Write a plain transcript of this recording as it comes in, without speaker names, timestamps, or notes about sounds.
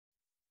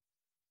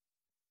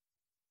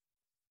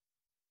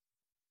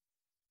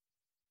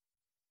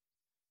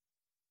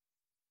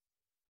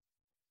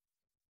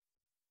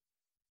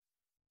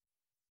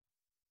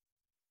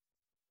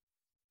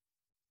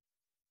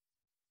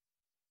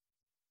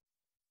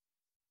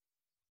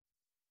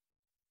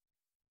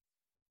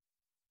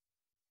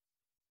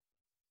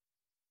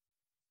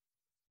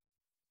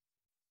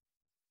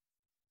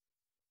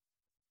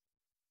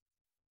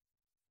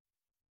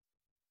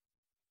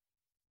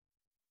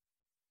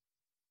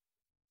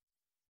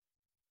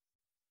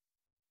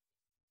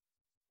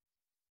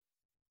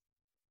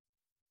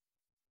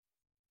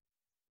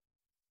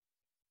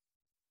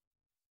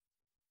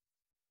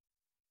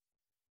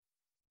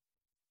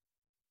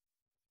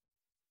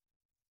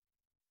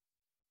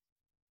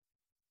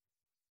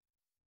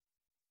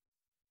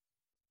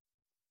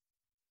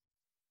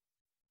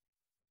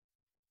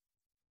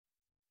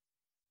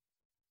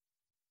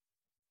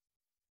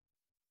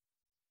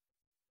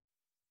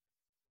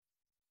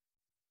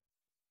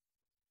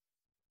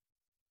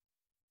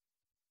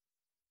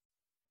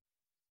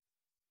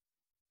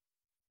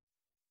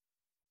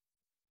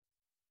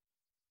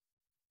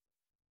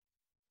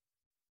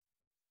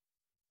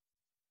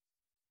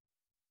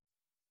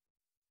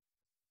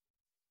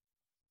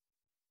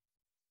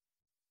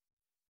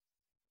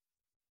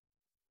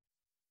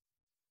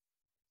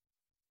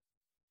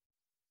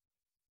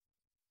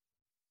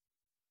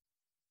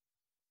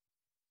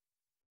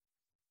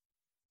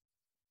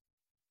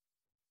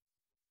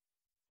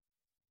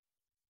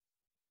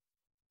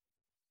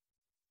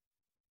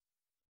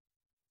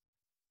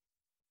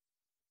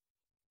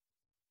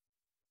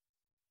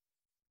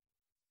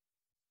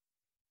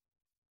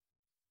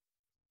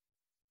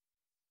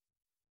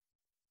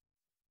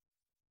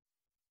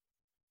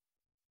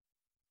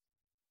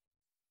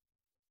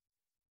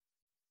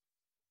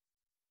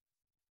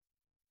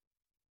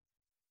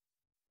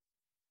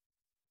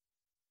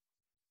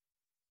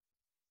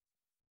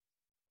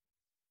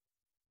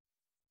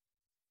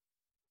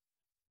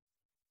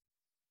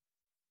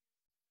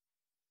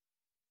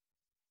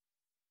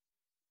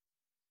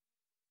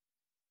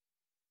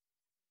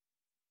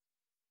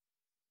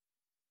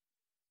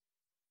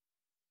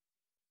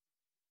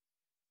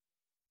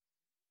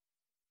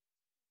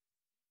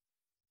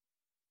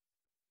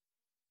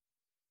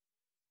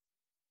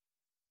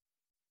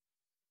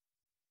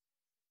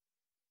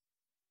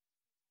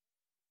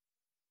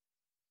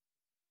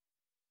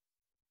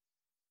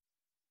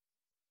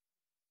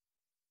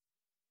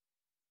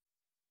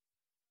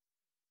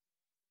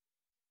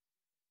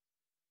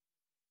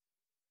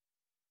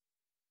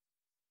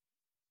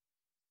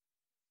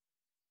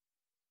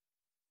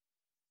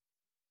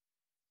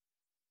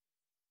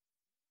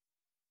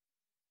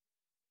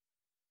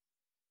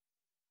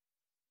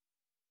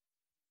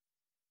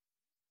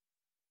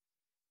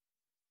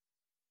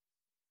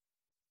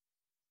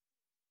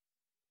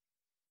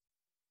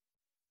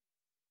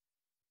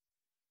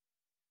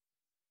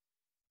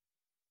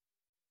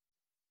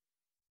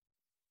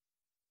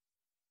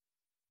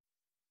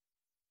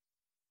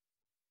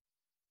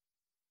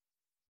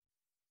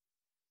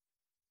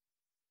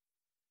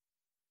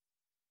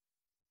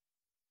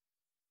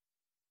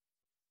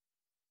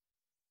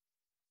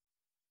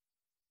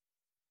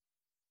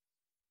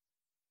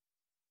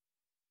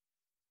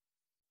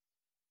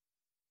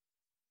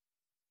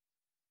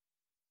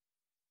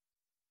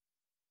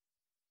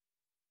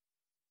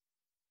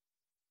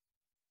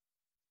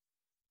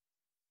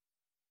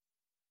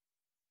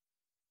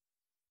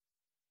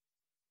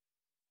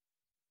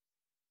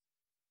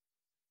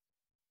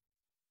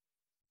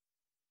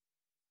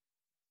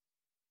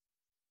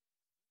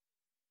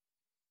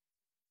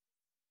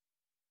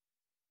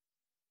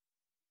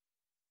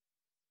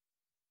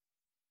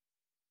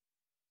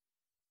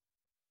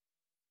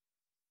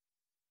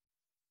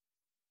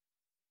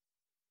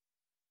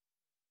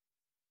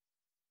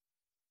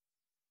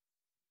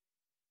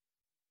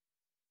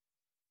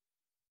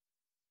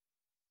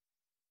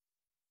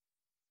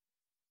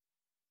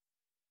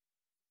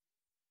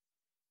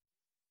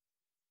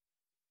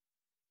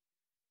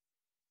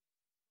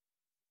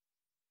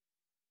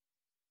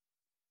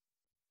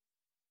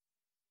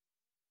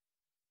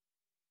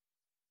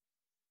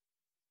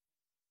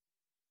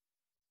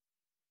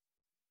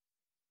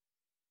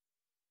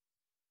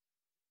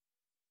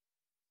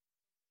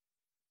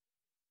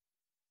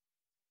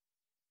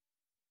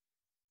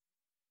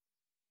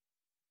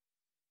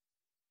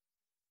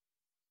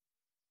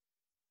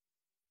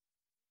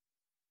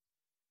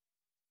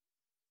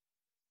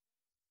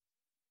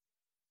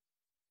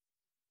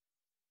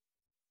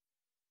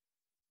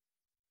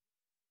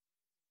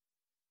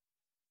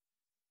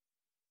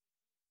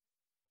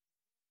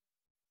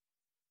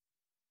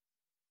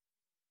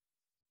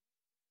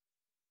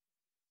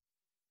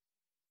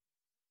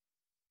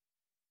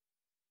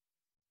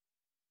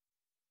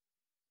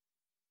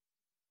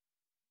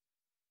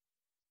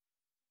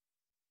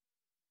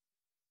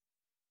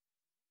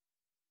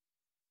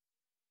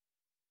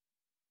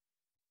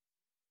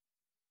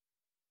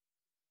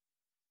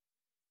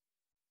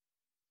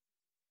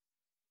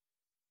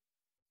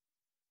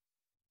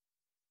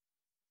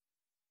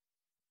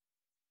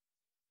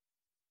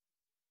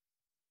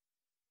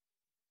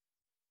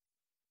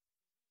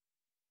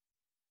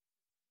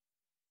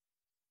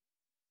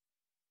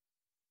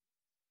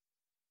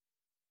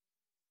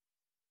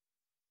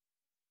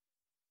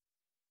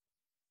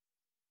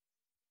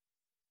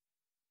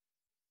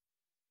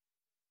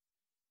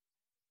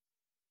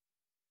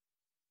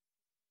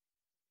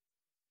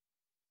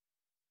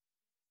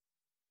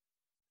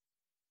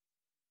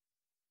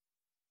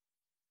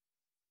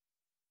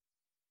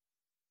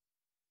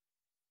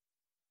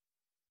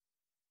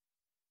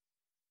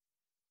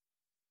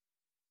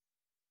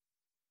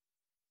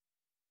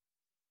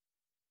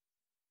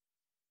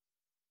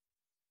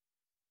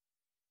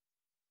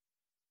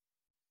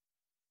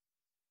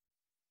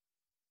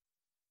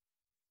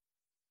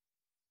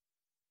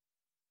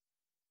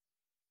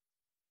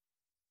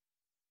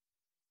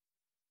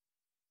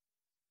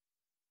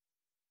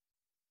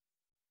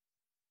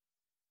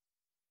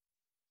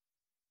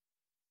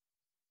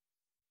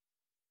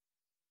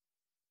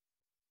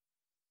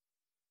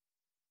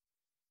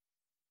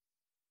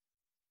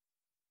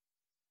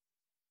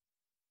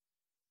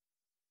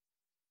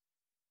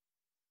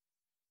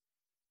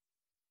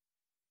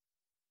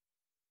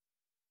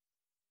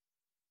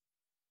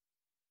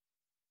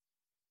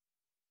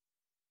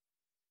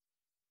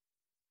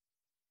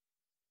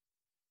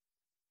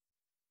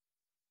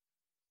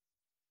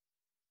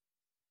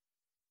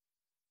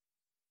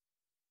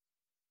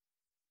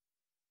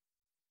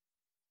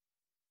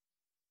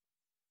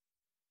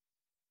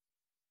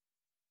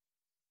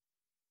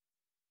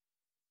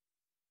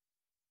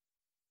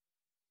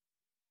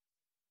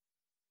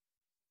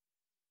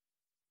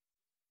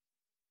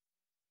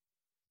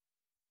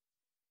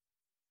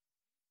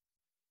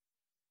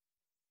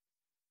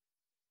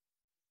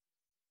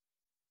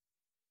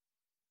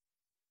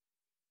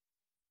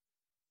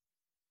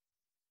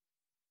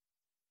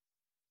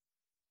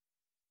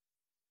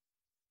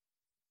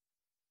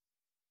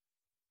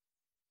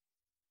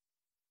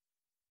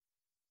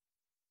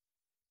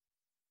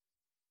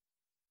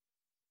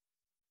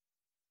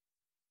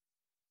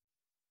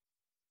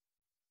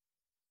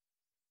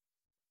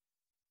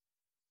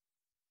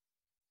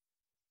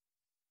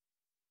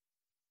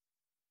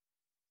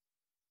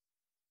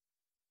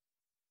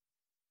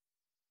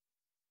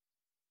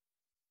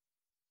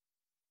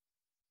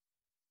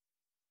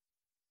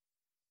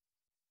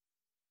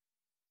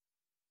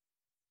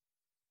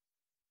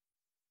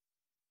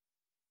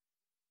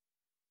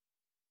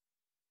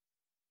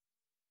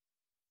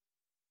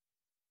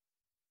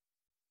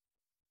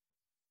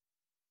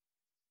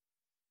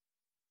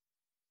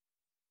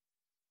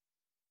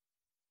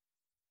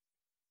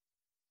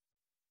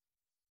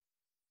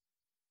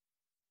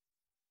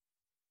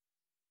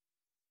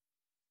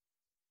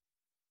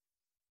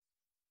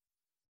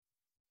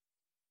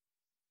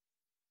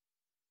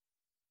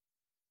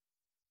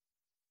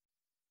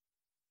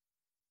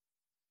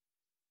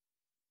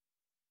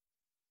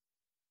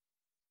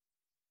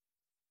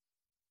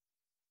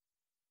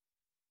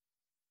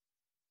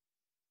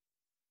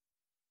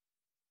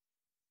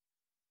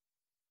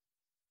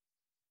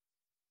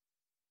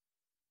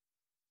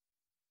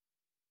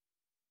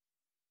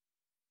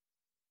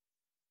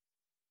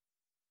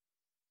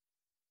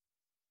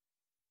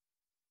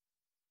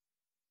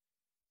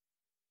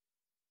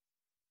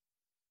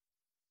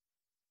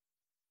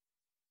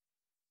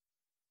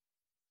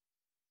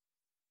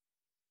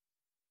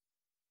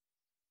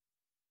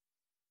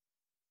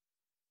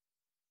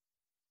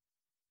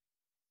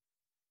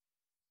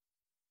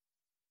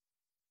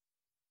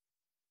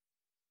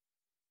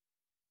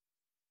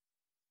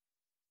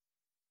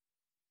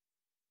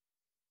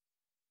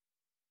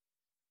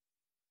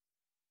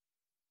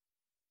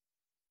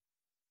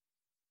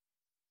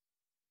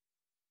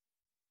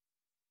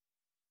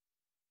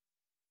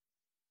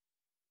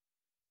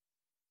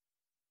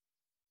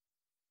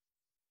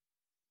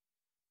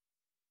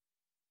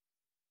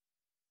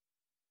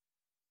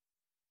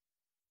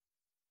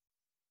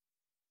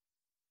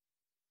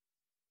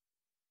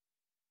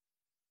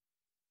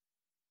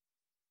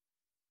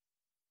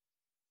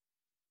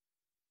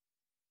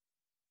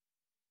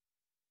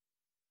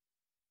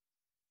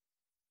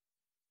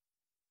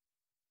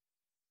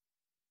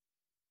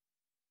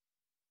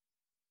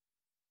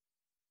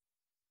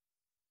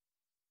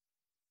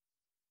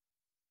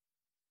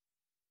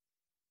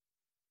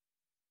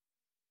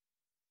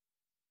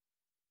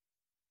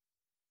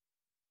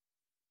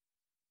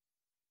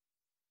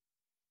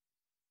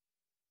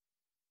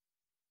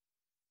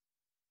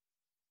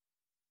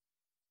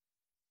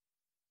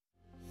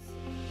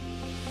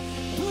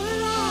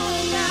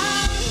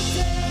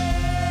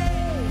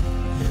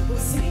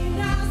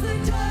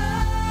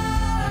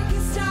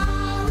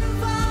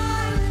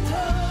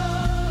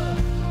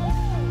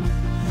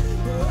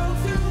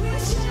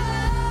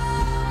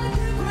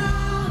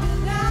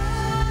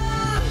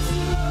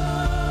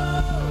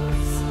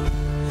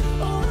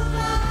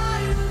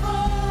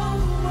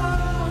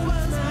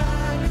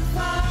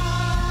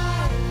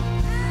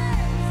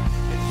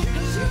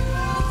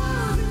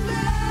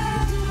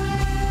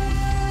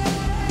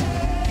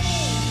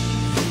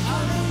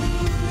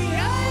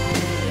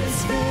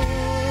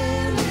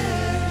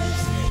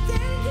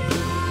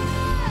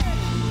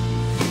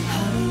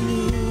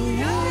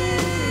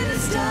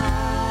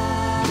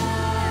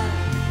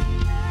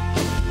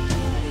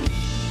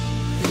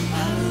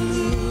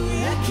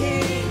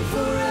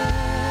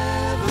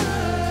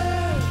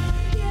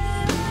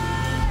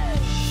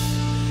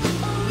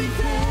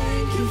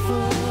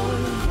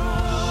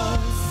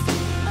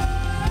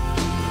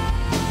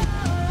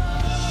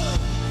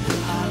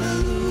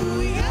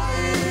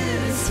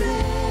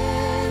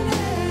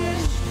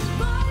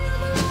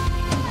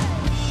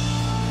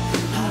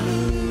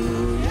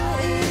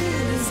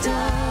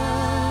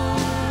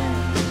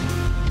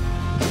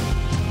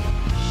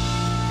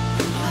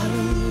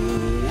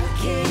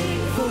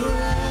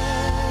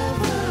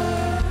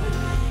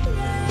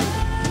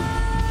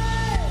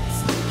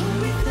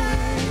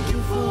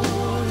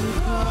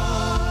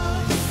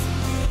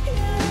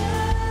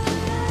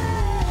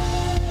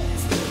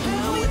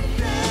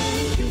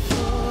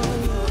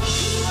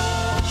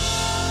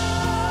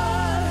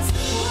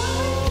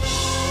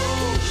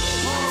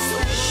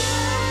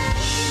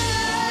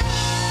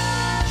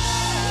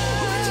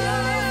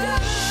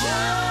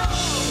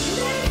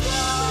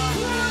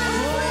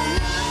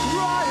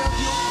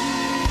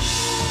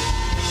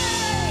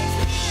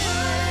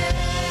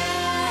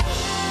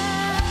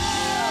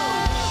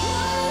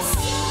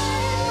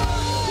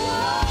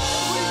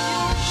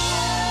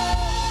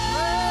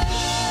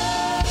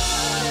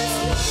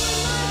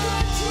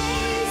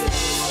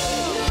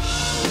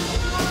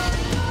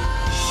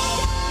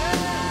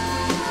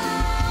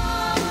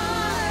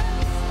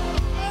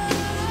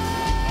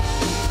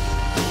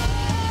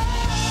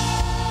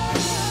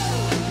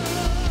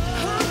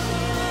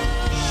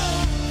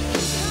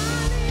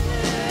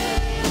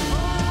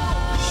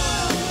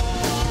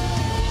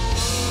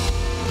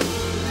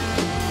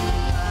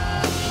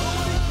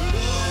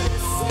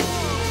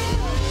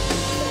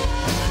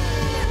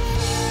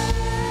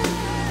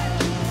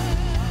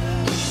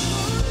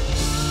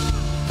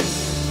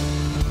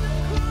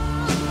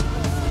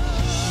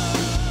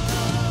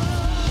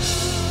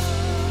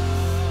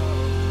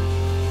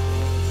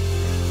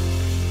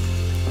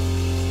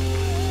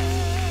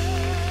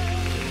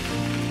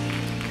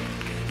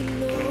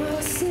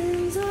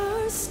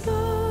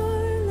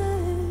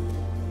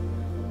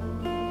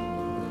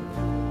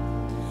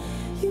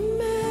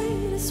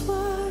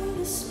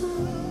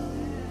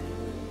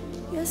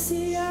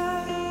see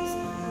eyes,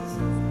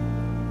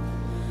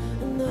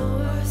 and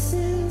though our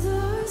sins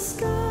are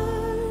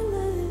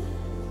scarlet,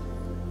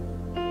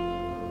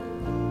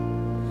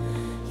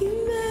 you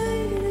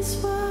made us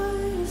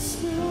white as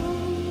snow,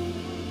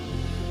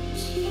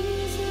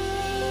 Jesus.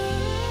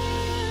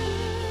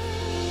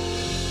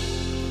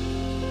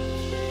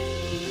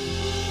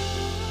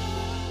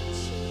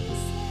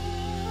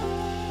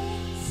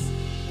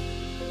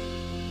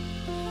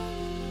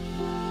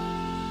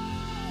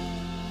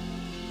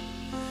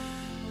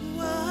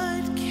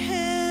 What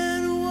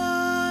can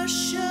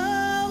wash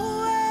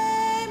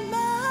away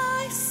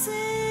my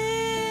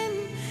sin?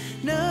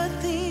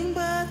 Nothing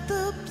but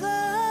the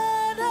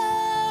blood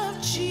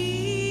of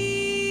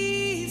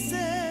Jesus.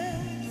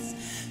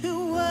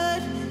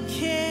 What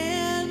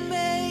can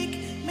make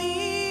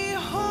me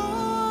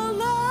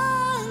whole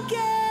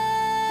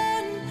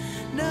again?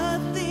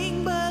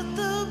 Nothing but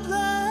the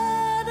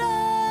blood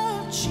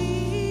of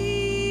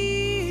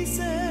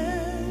Jesus.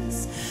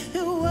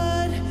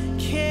 What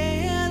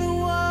can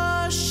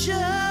wash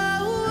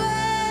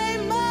away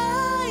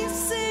my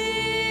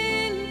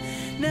sin?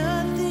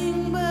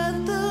 Nothing but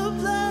the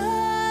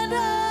blood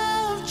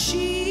of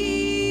Jesus.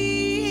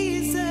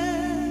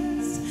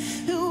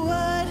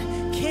 What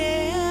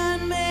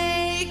can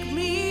make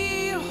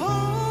me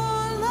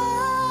whole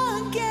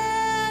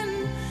again?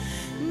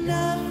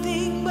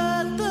 Nothing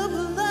but the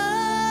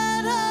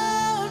blood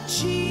of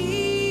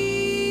Jesus.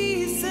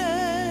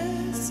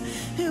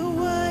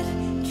 What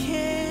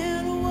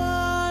can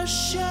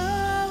wash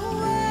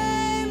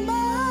away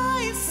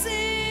my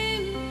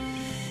sin?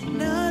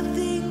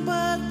 Nothing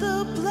but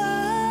the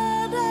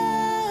blood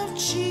of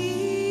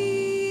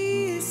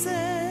Jesus.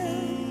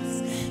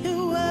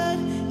 What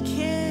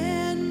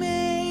can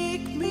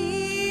make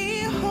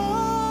me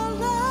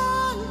whole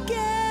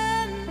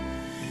again?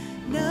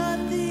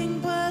 Nothing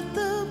but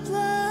the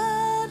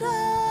blood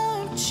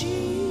of Jesus.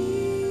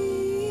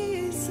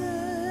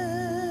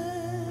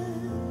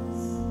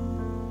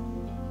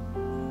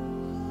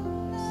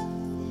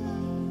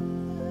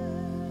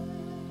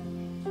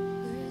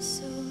 We're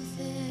so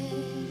thankful.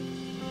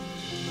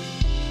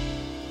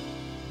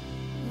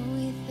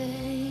 We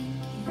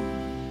thank you.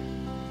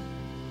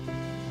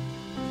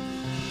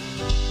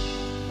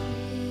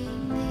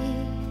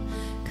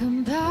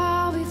 Come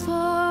bow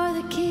before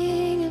the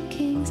King of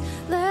Kings.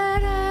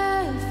 Let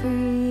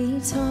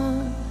every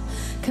tongue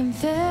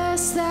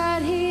confess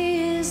that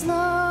He is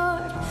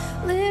Lord.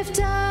 Lift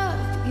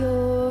up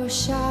your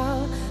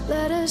shout.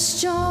 Let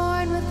us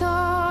join with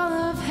all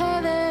of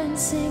heaven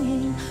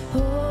singing,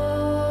 holy.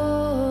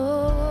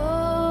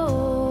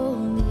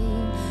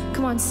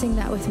 Come on, sing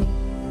that with me.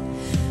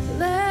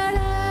 Let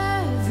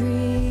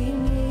every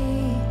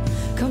knee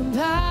come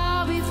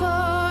bow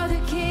before the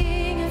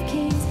King of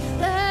Kings.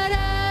 Let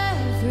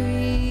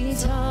every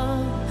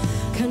tongue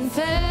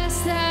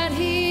confess that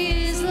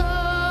He is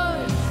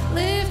Lord.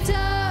 Lift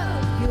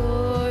up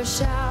your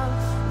shout.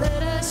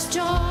 Let us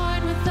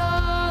join with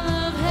all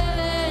of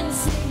heaven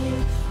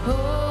singing, holy.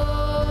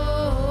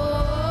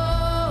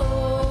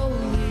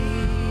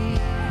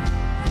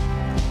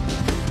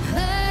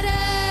 Let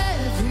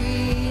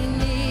every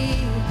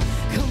knee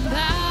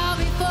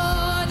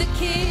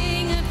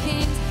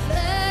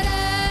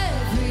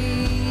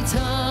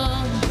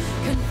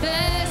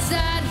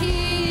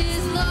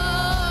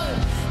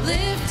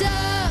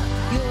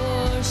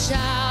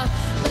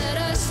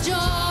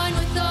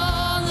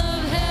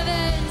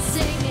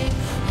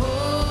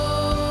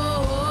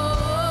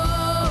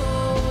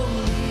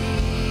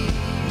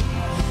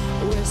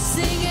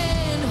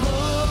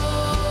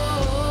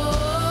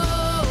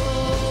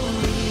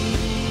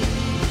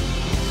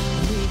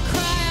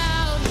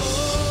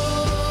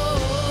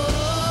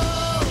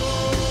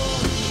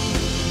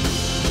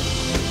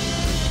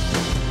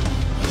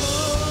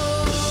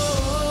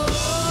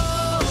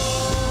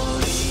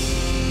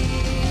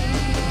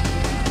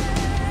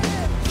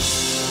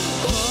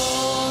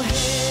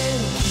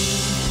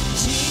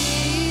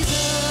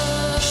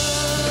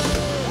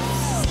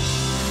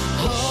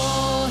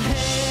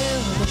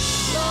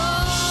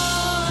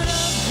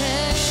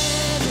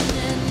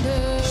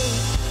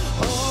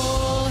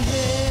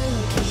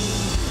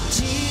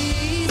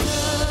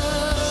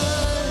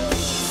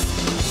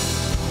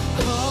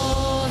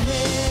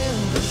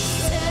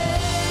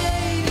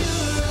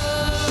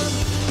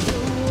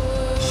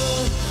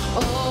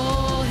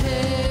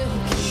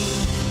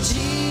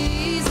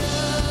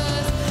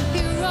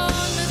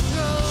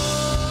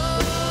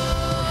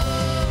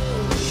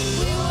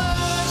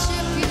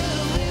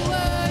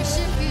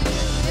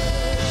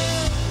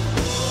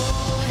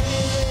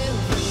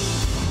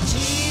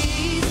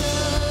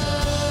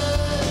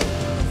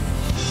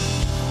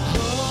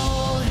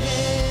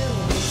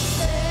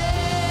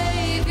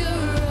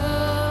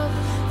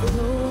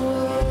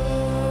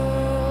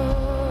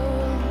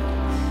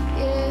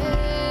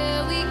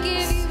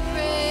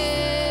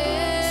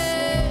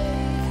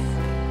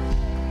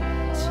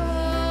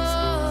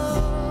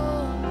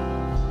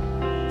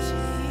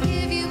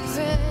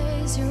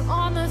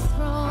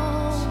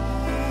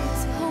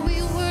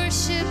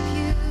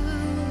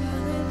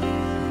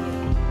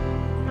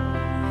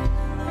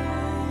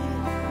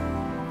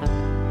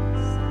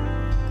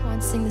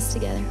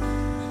this together.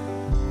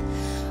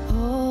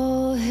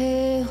 Oh,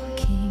 hail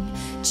King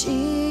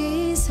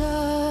Jesus.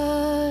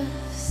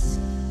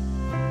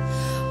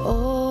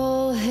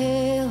 Oh,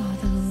 hail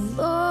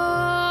the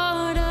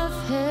Lord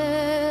of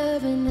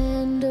heaven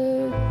and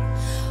earth.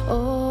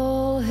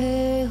 Oh,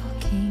 hail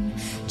King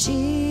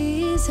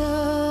Jesus.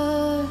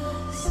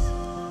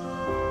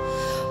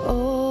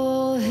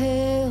 Oh,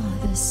 hail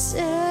the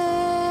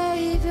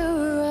Savior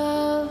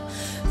of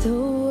the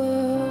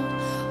world.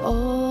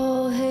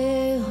 Oh,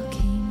 hail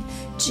King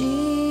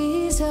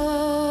Jesus.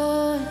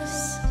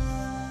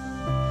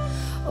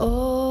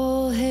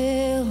 Oh,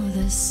 hail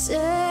the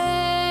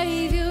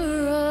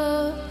Savior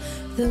of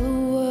the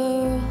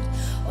world.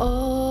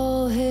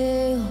 Oh,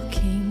 hail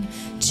King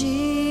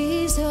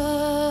Jesus.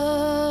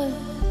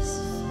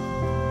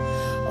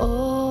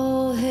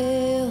 Oh,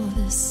 hail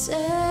the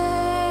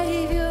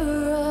Savior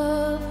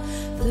of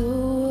the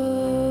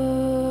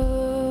world.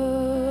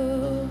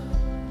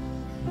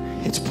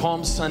 It's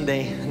Palm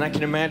Sunday, and I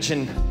can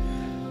imagine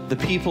the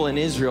people in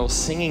Israel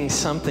singing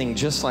something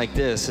just like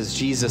this as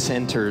Jesus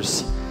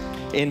enters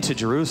into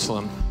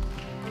Jerusalem.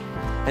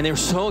 And they were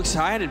so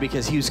excited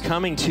because he was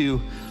coming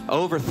to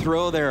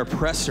overthrow their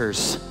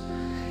oppressors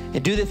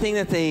and do the thing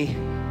that they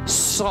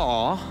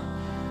saw,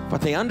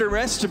 but they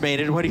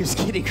underestimated what he was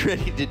getting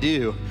ready to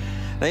do.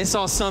 They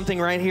saw something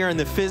right here in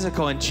the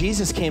physical, and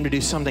Jesus came to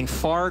do something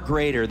far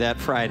greater that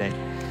Friday.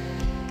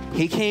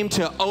 He came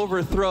to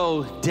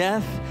overthrow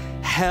death,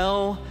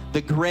 hell,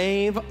 the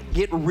grave,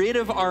 get rid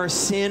of our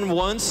sin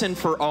once and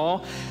for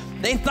all.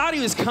 They thought he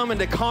was coming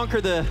to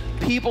conquer the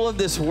people of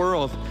this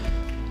world,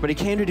 but he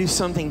came to do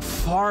something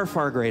far,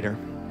 far greater.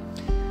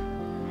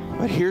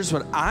 But here's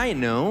what I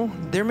know.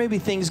 There may be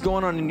things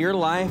going on in your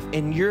life,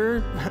 and you're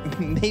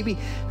maybe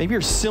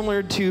you're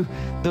similar to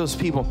those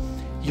people.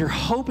 You're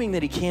hoping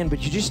that he can,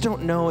 but you just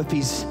don't know if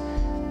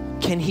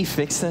can he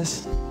fix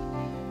this?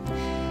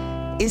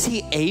 Is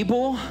he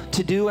able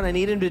to do what I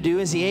need him to do?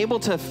 Is he able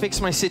to fix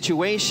my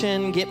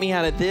situation, get me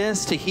out of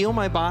this, to heal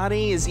my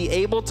body? Is he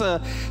able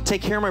to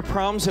take care of my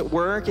problems at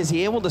work? Is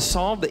he able to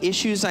solve the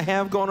issues I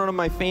have going on in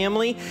my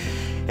family?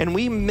 And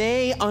we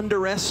may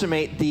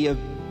underestimate the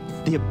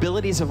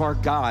abilities of our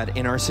God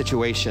in our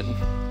situation.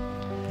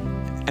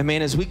 And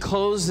man, as we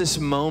close this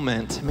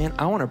moment, man,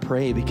 I want to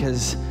pray,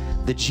 because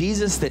the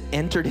Jesus that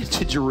entered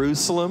into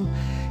Jerusalem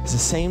is the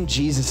same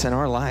Jesus in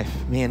our life.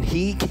 Man,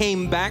 he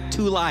came back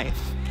to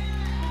life.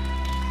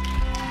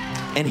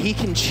 And he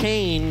can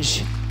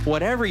change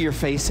whatever you're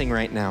facing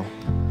right now.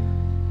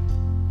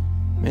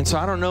 And so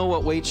I don't know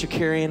what weights you're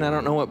carrying. I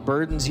don't know what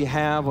burdens you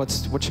have,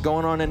 what's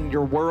going on in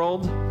your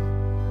world.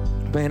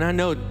 But I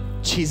know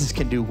Jesus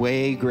can do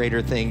way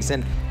greater things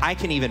than I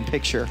can even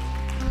picture.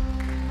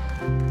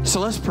 So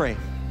let's pray.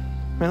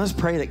 Man, let's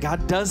pray that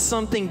God does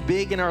something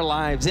big in our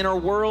lives, in our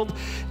world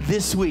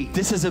this week.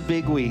 This is a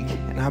big week,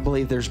 and I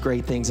believe there's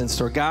great things in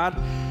store. God,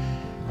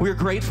 we're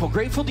grateful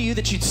to you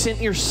that you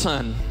sent your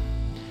son.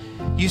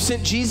 You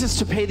sent Jesus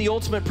to pay the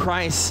ultimate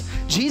price.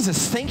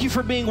 Jesus, thank you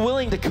for being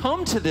willing to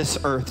come to this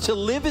earth, to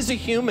live as a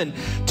human,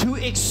 to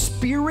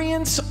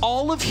experience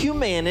all of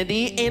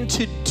humanity, and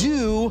to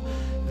do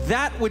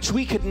that which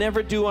we could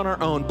never do on our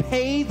own.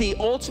 Pay the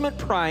ultimate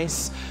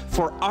price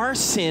for our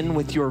sin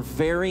with your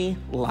very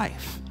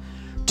life.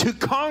 To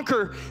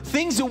conquer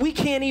things that we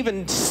can't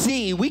even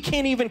see, we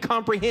can't even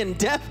comprehend.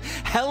 Death,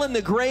 hell, and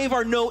the grave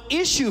are no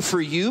issue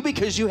for you,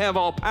 because you have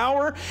all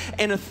power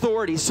and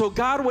authority. So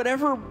God,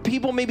 whatever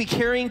people may be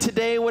carrying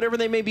today, whatever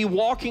they may be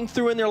walking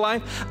through in their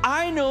life,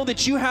 I know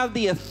that you have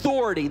the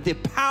authority, the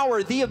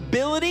power, the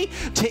ability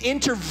to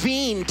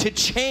intervene, to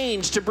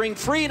change, to bring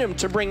freedom,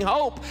 to bring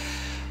hope.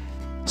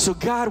 So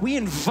God, we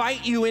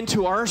invite you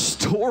into our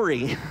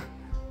story.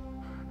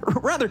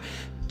 Rather,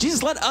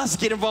 Jesus, let us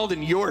get involved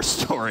in your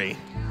story.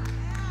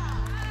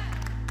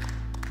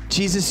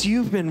 Jesus,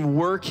 you've been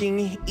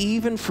working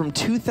even from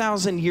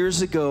 2,000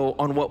 years ago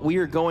on what we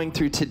are going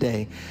through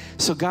today.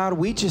 So God,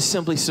 we just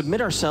simply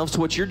submit ourselves to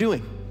what you're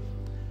doing.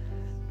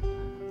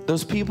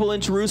 Those people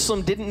in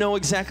Jerusalem didn't know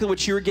exactly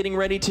what you were getting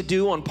ready to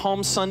do on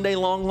Palm Sunday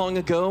long, long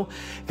ago.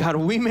 God,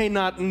 we may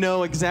not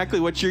know exactly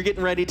what you're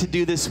getting ready to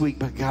do this week,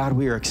 but God,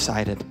 we are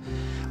excited.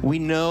 We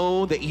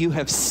know that you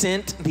have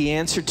sent the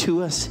answer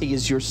to us. He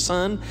is your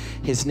son.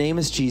 His name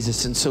is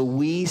Jesus. And so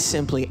we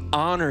simply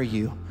honor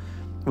you.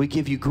 We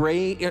give you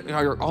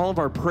all of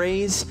our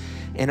praise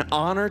and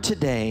honor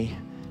today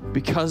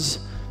because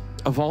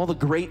of all the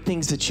great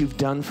things that you've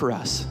done for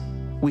us.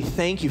 We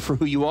thank you for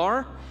who you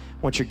are,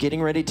 what you're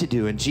getting ready to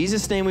do. In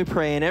Jesus' name we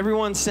pray. And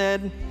everyone said,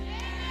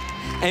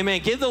 amen.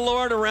 Amen. Give the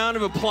Lord a round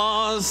of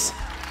applause.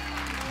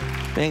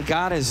 Man,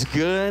 God is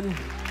good.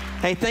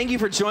 Hey, thank you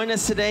for joining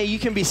us today. You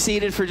can be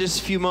seated for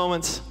just a few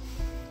moments.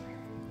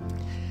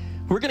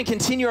 We're going to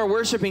continue our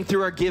worshiping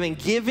through our giving.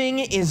 Giving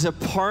is a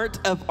part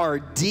of our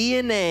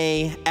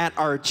DNA at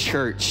our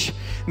church.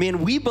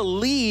 Man, we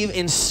believe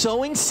in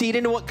sowing seed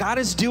into what God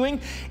is doing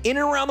in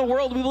and around the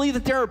world. We believe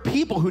that there are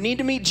people who need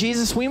to meet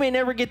Jesus we may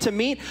never get to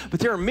meet, but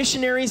there are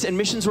missionaries and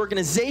missions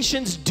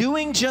organizations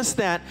doing just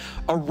that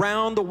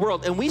around the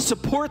world. And we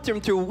support them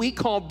through what we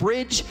call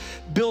Bridge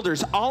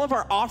Builders. All of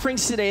our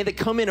offerings today that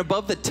come in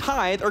above the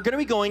tithe are going to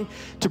be going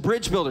to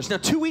Bridge Builders. Now,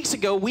 2 weeks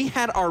ago, we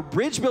had our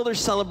Bridge Builders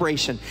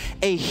celebration,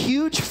 a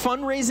huge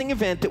fundraising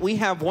event that we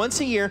have once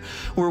a year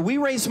where we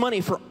raise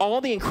money for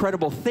all the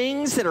incredible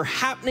things that are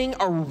happening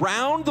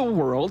around the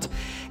world.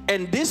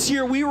 And this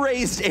year we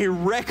raised a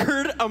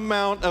record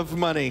amount of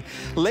money.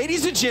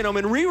 Ladies and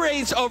gentlemen, we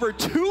raised over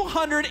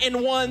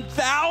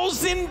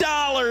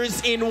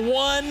 $201,000 in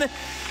one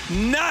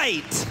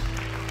night.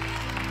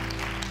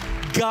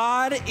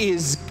 God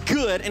is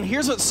good. And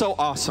here's what's so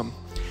awesome.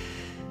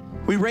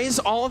 We raised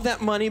all of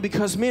that money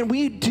because, man,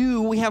 we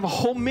have a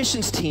whole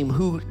missions team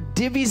who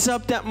divvies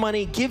up that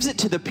money, gives it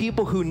to the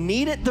people who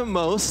need it the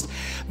most,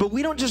 but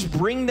we don't just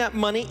bring that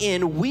money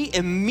in, we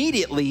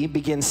immediately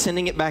begin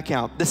sending it back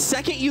out. The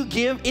second you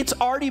give, it's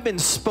already been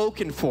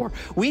spoken for.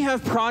 We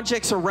have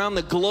projects around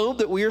the globe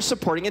that we are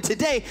supporting, and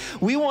today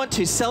we want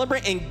to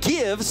celebrate and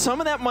give some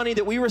of that money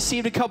that we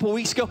received a couple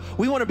weeks ago.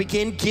 We want to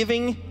begin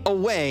giving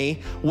away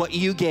what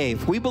you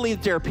gave. We believe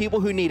that there are people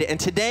who need it, and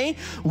today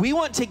we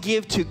want to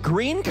give to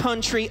Green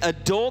Country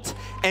Adult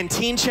and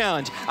Teen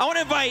Challenge. I want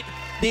to invite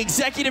the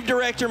executive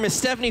director, Miss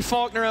Stephanie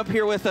Faulkner, up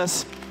here with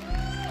us.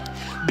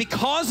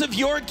 Because of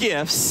your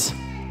gifts,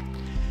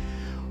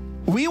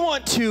 we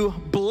want to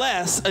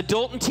bless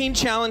Adult and Teen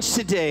Challenge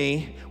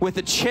today with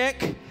a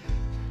check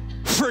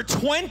for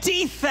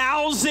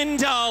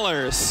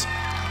 $20,000.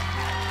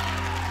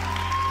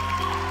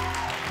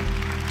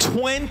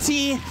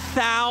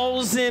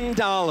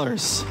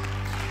 $20,000.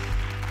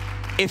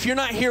 If you're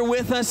not here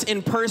with us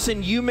in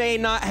person, you may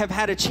not have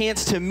had a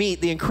chance to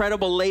meet the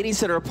incredible ladies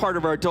that are a part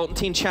of our Adult and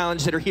Teen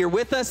Challenge that are here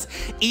with us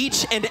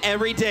each and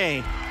every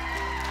day.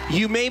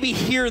 You maybe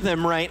hear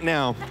them right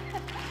now.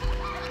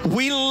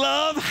 We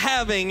love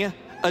having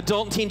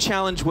Adult and Teen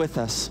Challenge with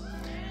us.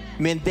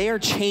 Man, they are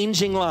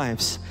changing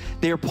lives.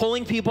 They are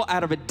pulling people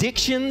out of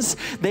addictions.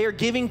 They are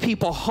giving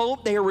people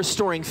hope. They are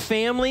restoring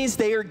families.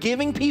 They are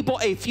giving people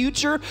a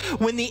future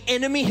when the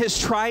enemy has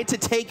tried to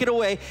take it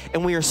away.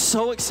 And we are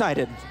so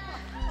excited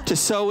to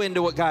sow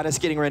into what God is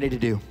getting ready to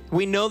do.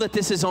 We know that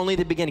this is only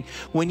the beginning.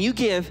 When you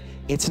give,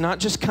 it's not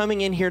just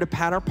coming in here to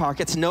pat our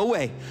pockets. No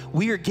way.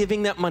 We are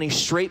giving that money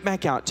straight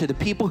back out to the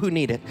people who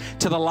need it,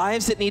 to the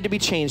lives that need to be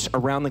changed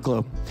around the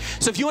globe.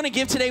 So if you want to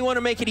give today, we want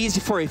to make it easy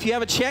for you. If you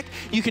have a check,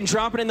 you can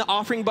drop it in the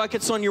offering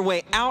buckets on your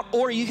way out,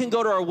 or you can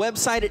go to our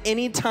website at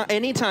any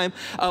time,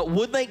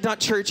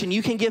 woodlake.church, and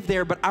you can give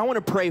there. But I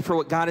want to pray for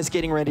what God is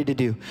getting ready to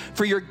do,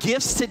 for your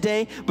gifts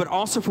today, but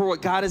also for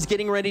what God is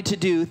getting ready to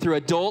do through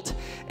Adult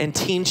and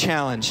Teen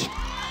Challenge.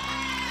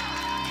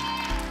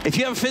 If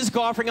you have a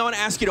physical offering, I want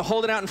to ask you to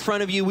hold it out in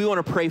front of you. We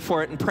want to pray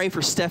for it and pray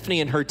for Stephanie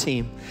and her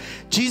team.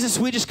 Jesus,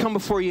 we just come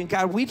before you, and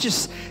God, we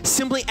just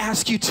simply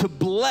ask you to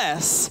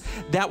bless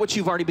that which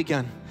you've already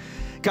begun.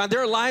 God, there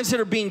are lives that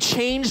are being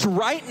changed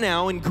right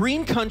now in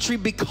Green Country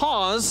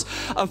because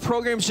of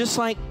programs just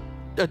like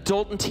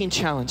Adult and Teen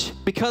Challenge,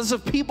 because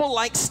of people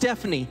like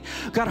Stephanie,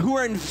 God, who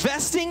are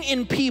investing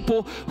in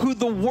people who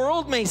the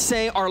world may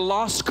say are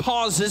lost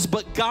causes,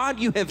 but God,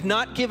 you have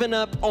not given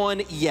up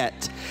on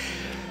yet.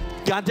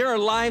 God, there are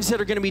lives that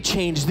are going to be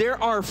changed.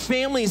 There are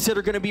families that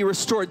are going to be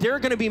restored. There are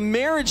going to be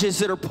marriages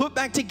that are put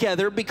back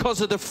together because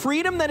of the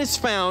freedom that is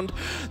found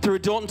through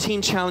Adult and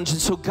Teen Challenge. And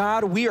so,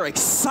 God, we are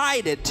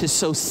excited to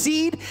sow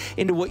seed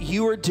into what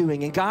you are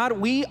doing. And God,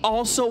 we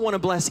also want to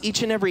bless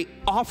each and every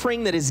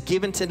offering that is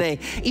given today.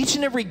 Each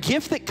and every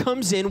gift that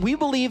comes in, we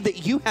believe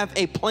that you have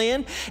a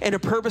plan and a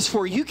purpose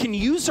for. You can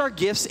use our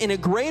gifts in a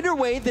greater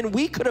way than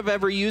we could have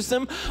ever used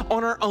them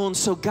on our own.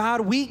 So,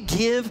 God, we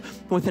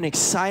give with an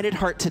excited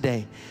heart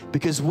today,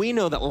 because we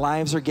know that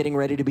lives are getting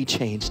ready to be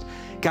changed.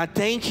 God,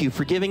 thank you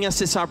for giving us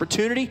this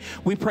opportunity.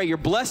 We pray your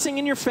blessing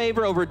and your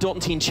favor over Adult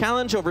and Teen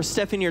Challenge, over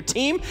Steph and your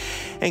team.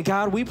 And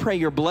God, we pray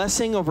your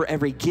blessing over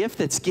every gift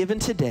that's given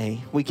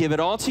today. We give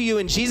it all to you.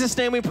 In Jesus'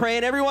 name we pray.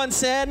 And everyone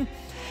said,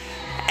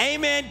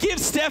 amen. Give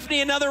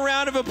Stephanie another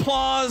round of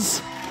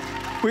applause.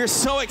 We're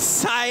so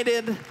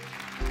excited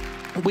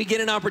we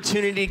get an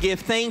opportunity to give.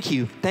 Thank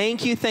you,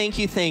 thank you, thank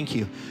you, thank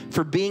you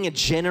for being a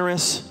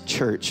generous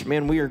church.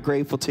 Man, we are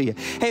grateful to you.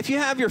 Hey, if you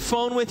have your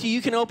phone with you,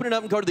 you can open it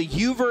up and go to the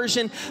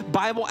YouVersion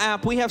Bible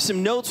app. We have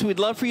some notes we'd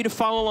love for you to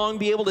follow along,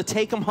 be able to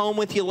take them home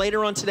with you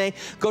later on today.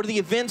 Go to the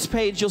events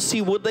page. You'll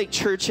see Woodlake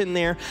Church in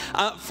there.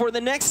 For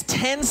the next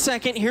 10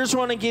 seconds, here's what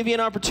I want to give you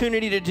an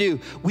opportunity to do.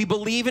 We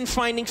believe in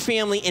finding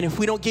family, and if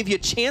we don't give you a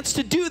chance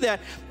to do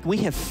that, we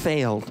have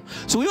failed.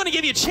 So we want to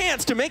give you a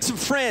chance to make some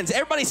friends.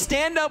 Everybody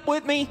stand up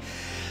with me.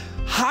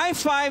 High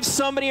five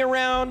somebody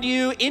around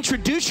you.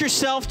 Introduce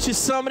yourself to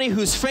somebody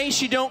whose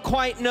face you don't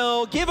quite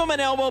know. Give them an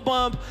elbow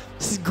bump.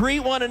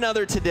 Greet one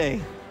another today.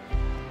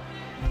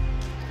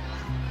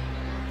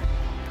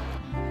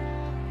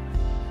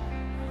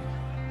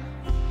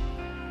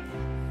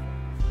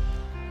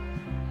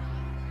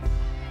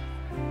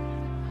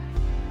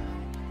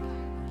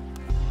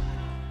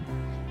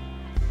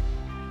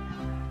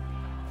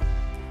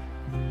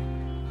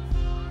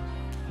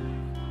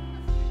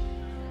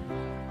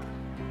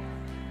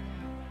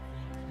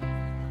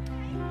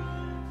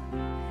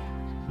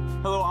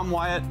 Hello, I'm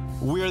Wyatt.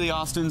 We are the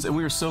Austins, and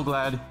we are so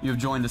glad you have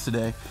joined us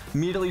today.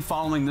 Immediately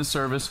following this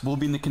service, we'll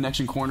be in the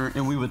Connection Corner,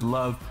 and we would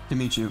love to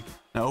meet you.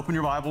 Now open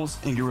your Bibles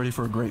and get ready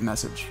for a great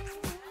message.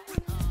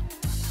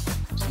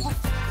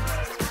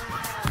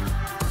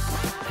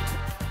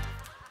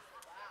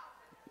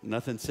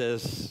 Nothing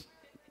says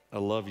I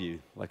love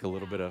you like a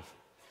little bit of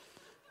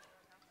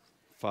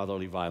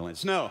fatherly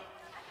violence. No.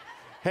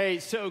 Hey,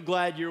 so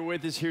glad you're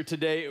with us here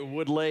today at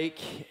Woodlake.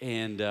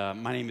 And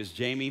my name is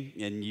Jamie,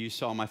 and you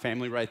saw my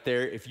family right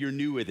there. If you're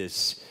new with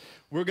us,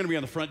 we're going to be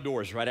on the front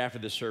doors right after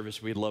this service.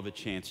 We'd love a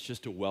chance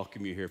just to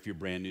welcome you here if you're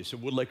brand new. So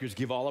Woodlakers,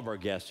 give all of our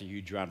guests a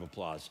huge round of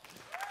applause.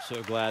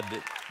 So glad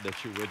that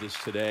you're with us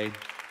today.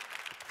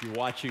 If you're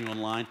watching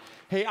online,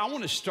 hey, I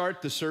want to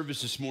start the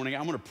service this morning.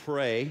 I want to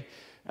pray.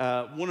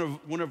 One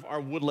of our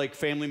Woodlake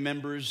family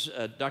members,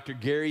 Dr.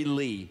 Gary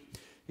Lee,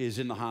 is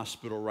in the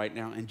hospital right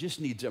now and just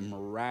needs a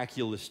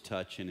miraculous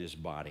touch in his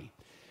body.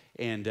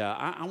 And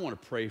I want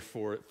to pray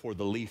for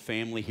the Lee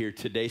family here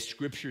today.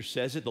 Scripture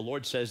says it. The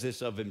Lord says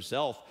this of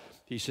himself.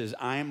 He says,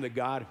 I am the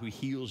God who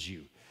heals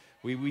you.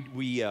 We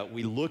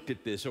looked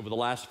at this over the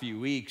last few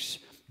weeks.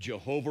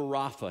 Jehovah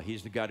Rapha,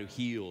 he's the God who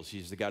heals.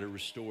 He's the God who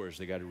restores,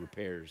 the God who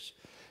repairs.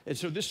 And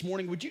so this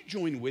morning, would you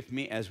join with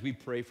me as we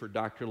pray for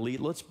Dr. Lee?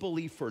 Let's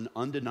believe for an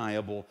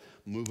undeniable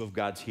move of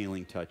God's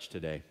healing touch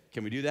today.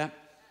 Can we do that?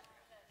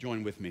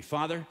 Join with me.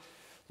 Father,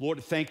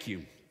 Lord, thank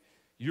you.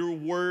 Your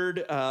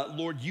word,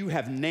 Lord, you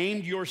have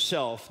named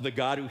yourself the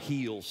God who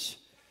heals.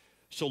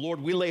 So, Lord,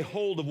 we lay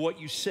hold of what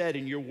you said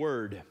in your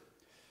word.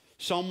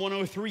 Psalm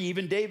 103,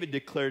 even David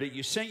declared it.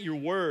 You sent your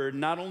word.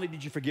 Not only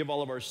did you forgive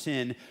all of our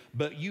sin,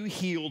 but you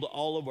healed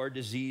all of our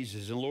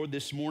diseases. And Lord,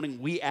 this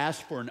morning we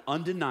ask for an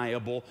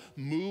undeniable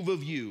move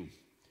of you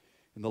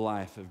in the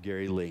life of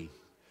Gary Lee.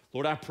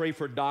 Lord, I pray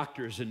for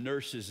doctors and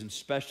nurses and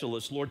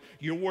specialists. Lord,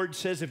 your word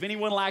says if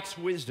anyone lacks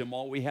wisdom,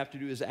 all we have to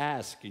do is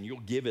ask, and you'll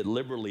give it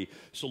liberally.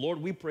 So,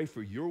 Lord, we pray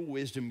for your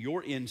wisdom,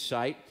 your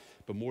insight,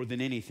 but more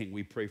than anything,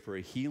 we pray for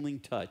a healing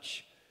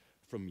touch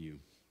from you.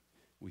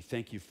 We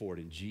thank you for it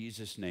in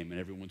Jesus' name. And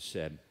everyone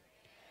said,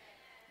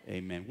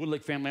 amen.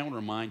 Woodlake family, I want to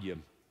remind you,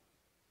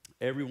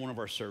 every one of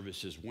our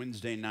services,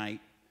 Wednesday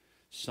night,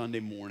 Sunday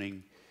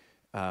morning,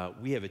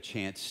 we have a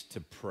chance to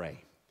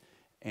pray.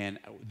 And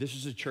this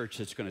is a church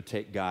that's going to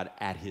take God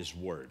at his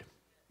word.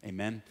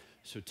 Amen?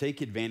 So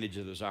take advantage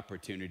of those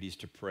opportunities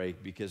to pray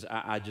because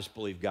I just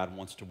believe God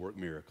wants to work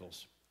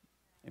miracles.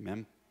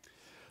 Amen?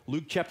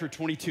 Luke chapter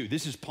 22.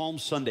 This is Palm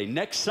Sunday.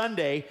 Next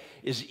Sunday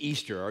is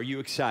Easter. Are you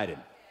excited?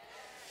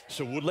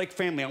 So Woodlake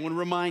family, I want to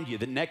remind you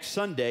that next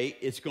Sunday,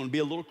 it's going to be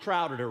a little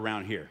crowded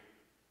around here.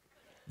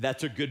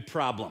 That's a good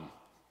problem,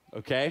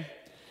 okay?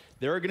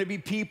 There are going to be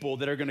people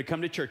that are going to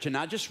come to church, and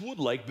not just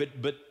Woodlake,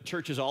 but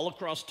churches all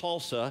across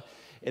Tulsa,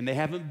 and they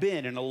haven't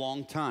been in a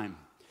long time.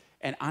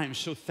 And I am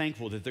so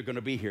thankful that they're going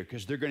to be here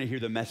because they're going to hear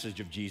the message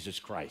of Jesus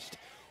Christ.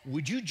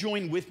 Would you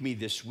join with me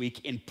this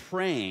week in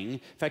praying? In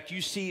fact, you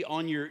see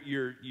on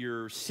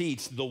your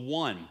seats the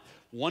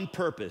one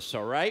purpose,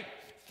 all right?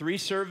 3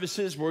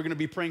 services, we're going to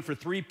be praying for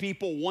 3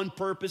 people, one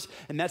purpose,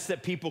 and that's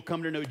that people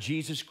come to know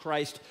Jesus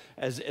Christ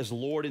as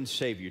Lord and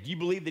Savior. Do you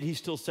believe that he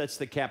still sets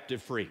the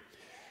captive free?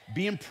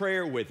 Be in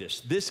prayer with us.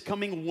 This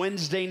coming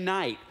Wednesday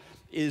night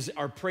is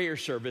our prayer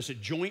service, a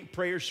joint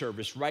prayer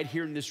service right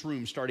here in this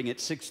room starting at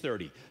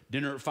 6:30.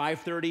 Dinner at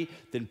 5:30,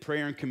 then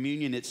prayer and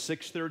communion at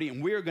 6:30,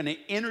 and we are going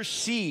to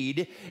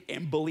intercede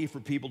and believe for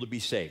people to be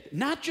saved.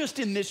 Not just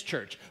in this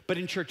church, but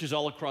in churches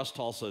all across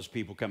Tulsa as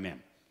people come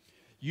in.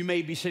 You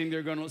may be sitting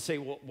there going to say,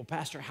 well,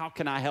 Pastor, how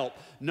can I help?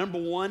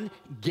 Number 1,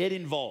 get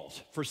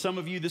involved. For some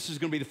of you, this is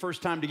going to be the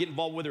first time to get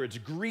involved, whether it's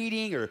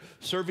greeting or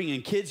serving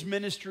in kids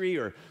ministry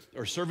or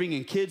serving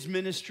in kids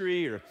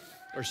ministry or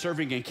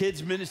serving in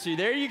kids ministry.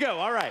 There you go.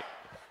 All right.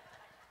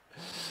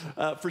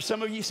 For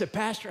some of you, said,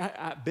 Pastor,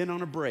 I've been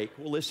on a break.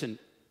 Well, listen,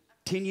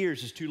 10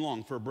 years is too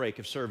long for a break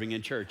of serving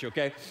in church,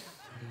 okay?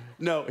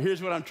 No,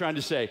 here's what I'm trying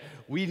to say.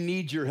 We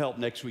need your help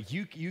next week.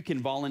 You can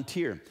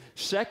volunteer.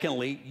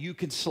 Secondly, you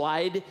can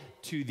slide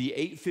to the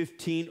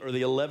 8:15 or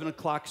the 11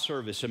 o'clock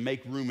service and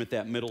make room at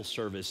that middle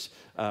service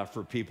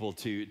for people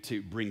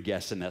to bring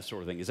guests and that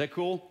sort of thing. Is that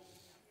cool?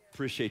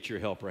 Appreciate your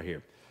help right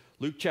here.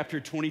 Luke chapter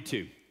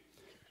 22,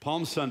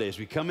 Palm Sunday, as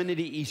we come into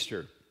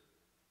Easter,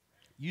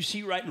 you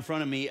see right in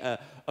front of me a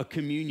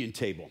communion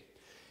table.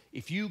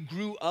 If you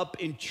grew up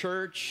in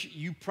church,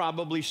 you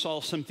probably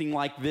saw something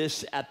like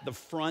this at the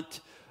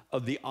front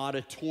of the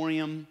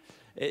auditorium.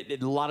 A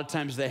lot of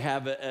times they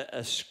have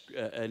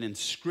an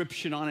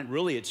inscription on it.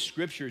 Really, it's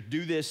scripture.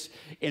 Do this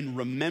in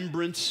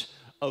remembrance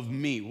of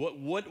me.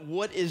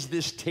 What is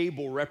this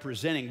table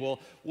representing? Well,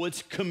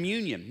 it's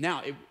communion.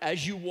 Now,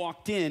 as you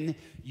walked in,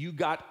 you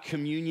got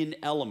communion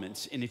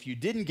elements. And if you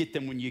didn't get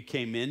them when you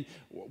came in,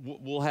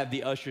 we'll have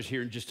the ushers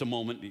here in just a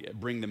moment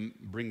bring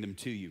them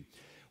to you.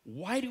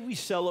 Why do we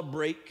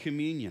celebrate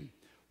communion?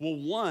 Well,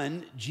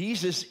 one,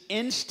 Jesus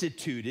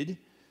instituted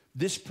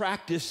this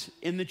practice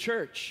in the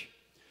church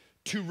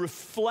to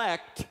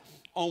reflect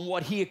on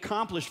what he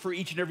accomplished for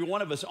each and every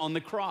one of us on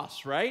the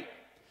cross, right?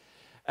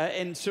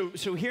 And so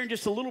here in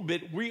just a little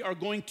bit, we are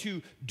going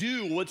to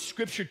do what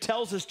Scripture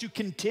tells us to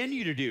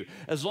continue to do.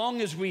 As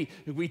long as we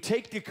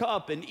take the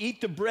cup and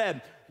eat the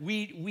bread,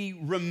 we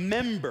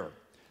remember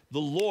the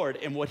Lord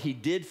and what He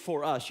did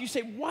for us. You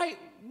say, why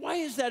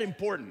is that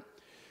important?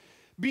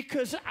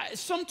 Because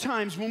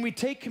sometimes when we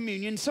take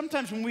communion,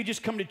 sometimes when we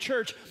just come to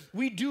church,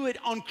 we do it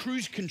on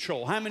cruise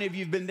control. How many of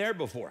you have been there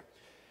before?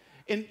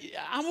 And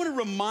I want to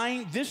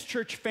remind this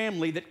church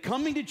family that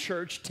coming to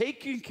church,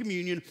 taking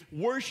communion,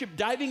 worship,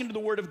 diving into the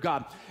Word of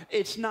God,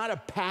 it's not a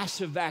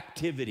passive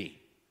activity.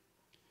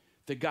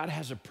 That God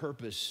has a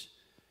purpose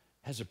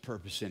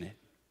in it.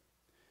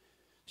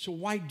 So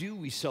why do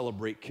we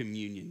celebrate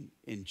communion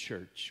in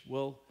church?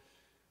 Well,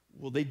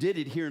 they did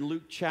it here in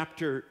Luke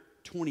chapter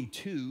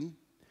 22.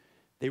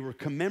 They were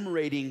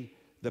commemorating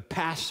the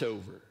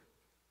Passover.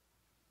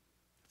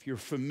 If you're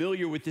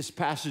familiar with this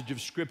passage of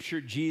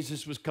Scripture,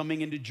 Jesus was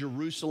coming into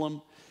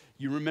Jerusalem.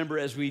 You remember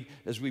as we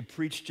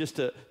preached just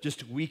a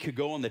week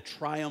ago on the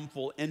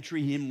triumphal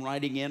entry, him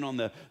riding in on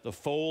the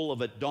foal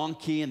of a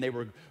donkey, and they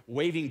were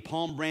waving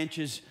palm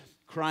branches,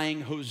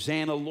 crying,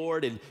 "Hosanna,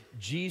 Lord." And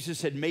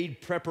Jesus had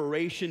made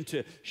preparation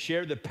to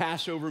share the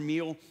Passover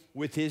meal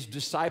with his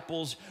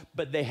disciples,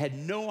 but they had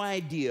no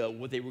idea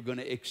what they were going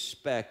to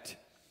expect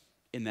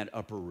in that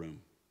upper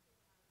room.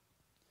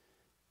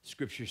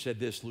 Scripture said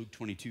this, Luke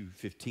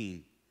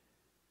 22:15.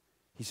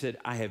 He said,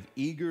 "I have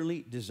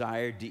eagerly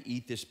desired to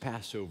eat this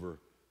Passover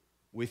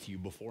with you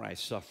before I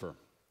suffer.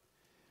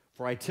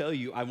 For I tell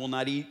you, I will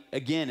not eat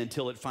again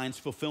until it finds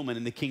fulfillment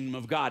in the kingdom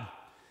of God."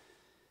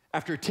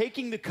 After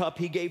taking the cup,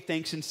 he gave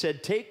thanks and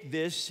said, "Take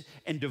this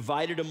and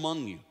divide it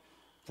among you.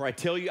 For I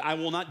tell you, I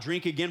will not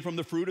drink again from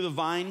the fruit of the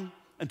vine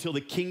until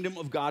the kingdom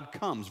of God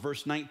comes."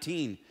 Verse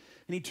 19.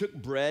 And he took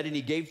bread and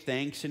he gave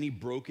thanks and he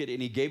broke it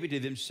and he gave it to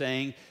them,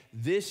 saying,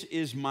 "This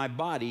is my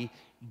body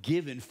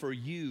given for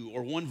you."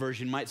 Or one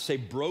version might say,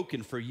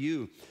 broken for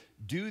you.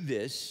 "Do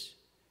this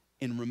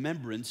in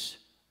remembrance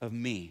of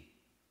me."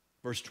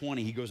 Verse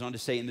 20, he goes on to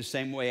say, in the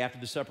same way, after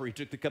the supper, he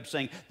took the cup,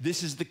 saying,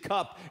 "This is the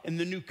cup in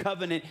the new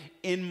covenant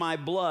in my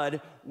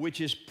blood,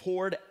 which is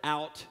poured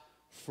out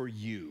for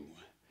you."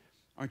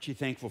 Aren't you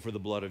thankful for the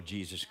blood of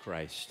Jesus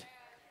Christ?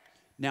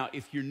 Now,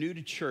 if you're new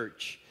to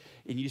church,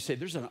 and you say,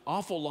 there's an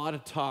awful lot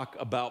of talk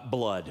about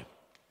blood.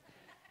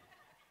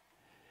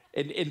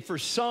 And for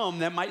some,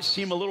 that might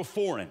seem a little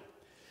foreign,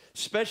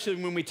 especially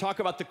when we talk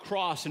about the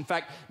cross. In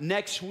fact,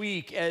 next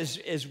week,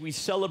 as we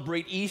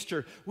celebrate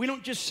Easter, we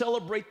don't just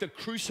celebrate the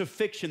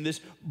crucifixion,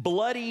 this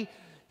bloody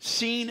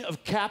scene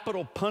of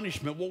capital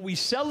punishment. What we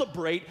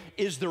celebrate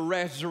is the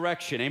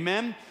resurrection,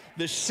 amen?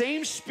 The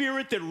same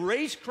Spirit that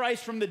raised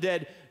Christ from the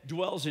dead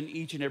dwells in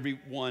each and every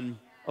one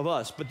of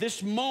us. But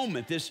this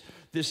moment, this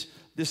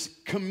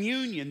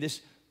communion,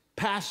 this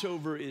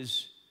Passover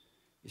is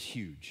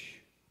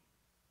huge.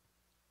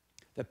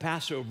 The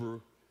Passover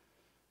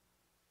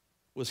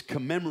was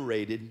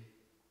commemorated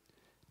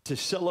to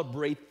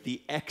celebrate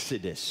the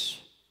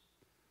Exodus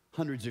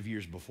hundreds of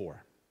years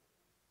before,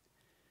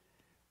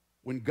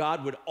 when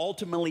God would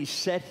ultimately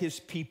set his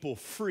people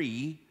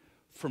free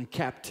from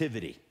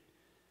captivity.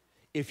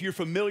 If you're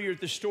familiar with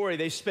the story,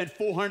 they spent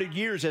 400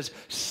 years as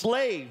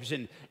slaves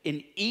in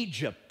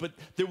Egypt, but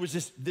there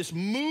was this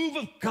move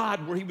of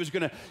God where he was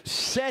going to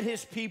set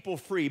his people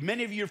free.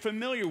 Many of you are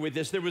familiar with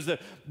this. There was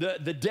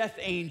the death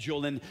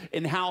angel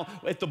and how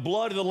if the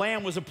blood of the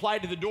lamb was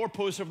applied to the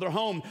doorposts of their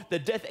home, the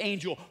death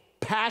angel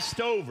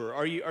passed over.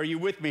 Are you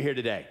with me here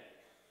today?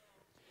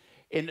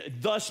 And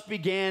thus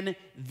began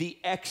the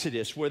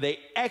Exodus, where they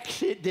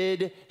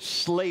exited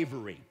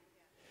slavery.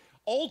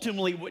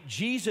 Ultimately, what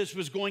Jesus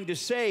was going to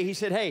say, he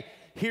said, hey,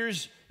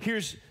 here's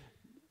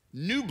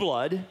new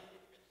blood,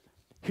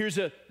 here's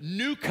a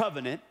new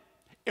covenant,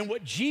 and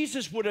what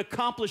Jesus would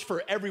accomplish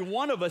for every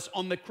one of us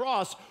on the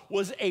cross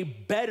was a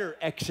better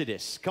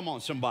exodus. Come on,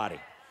 somebody.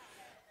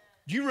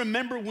 Do you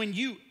remember when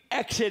you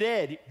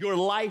exited your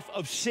life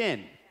of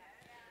sin?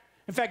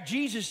 In fact,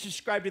 Jesus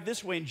described it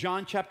this way in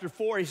John chapter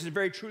 4. He says,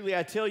 "Very truly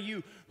I tell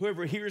you,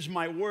 whoever hears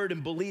my word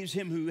and believes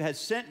him who has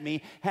sent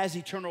me has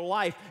eternal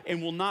life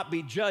and will not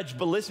be judged."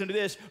 But listen to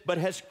this, but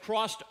has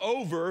crossed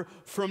over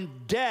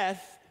from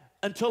death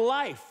unto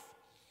life.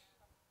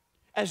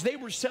 As they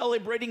were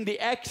celebrating the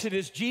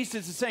Exodus,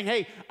 Jesus is saying,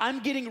 hey,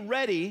 I'm getting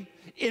ready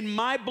in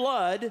my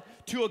blood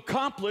to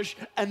accomplish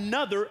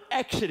another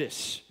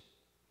Exodus.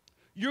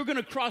 You're going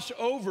to cross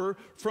over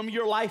from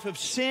your life of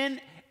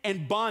sin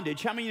and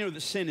bondage. How many of you know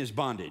that sin is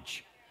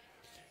bondage?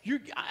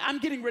 I'm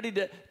getting ready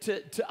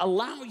to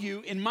allow you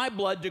in my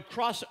blood to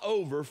cross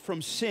over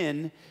from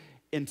sin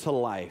into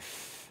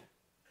life.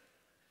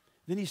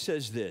 Then he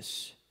says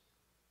this,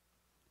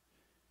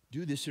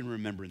 "Do this in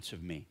remembrance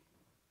of me."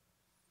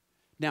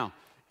 Now,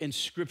 in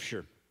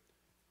Scripture,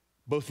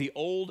 both the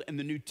Old and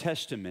the New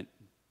Testament,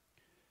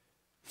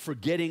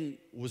 forgetting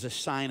was a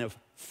sign of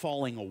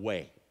falling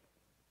away.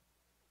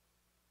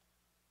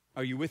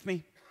 Are you with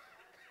me?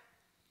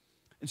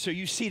 And so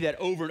you see that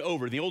over and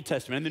over in the Old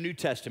Testament and the New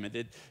Testament,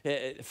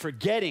 that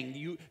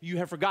forgetting, you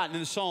have forgotten.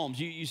 In the Psalms,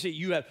 you see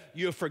you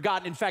have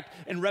forgotten. In fact,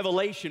 in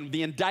Revelation,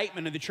 the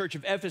indictment of the church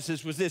of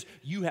Ephesus was this: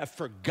 you have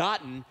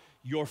forgotten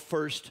your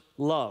first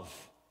love.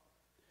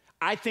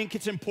 I think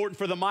it's important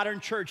for the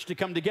modern church to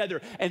come together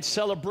and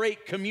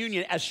celebrate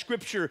communion as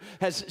Scripture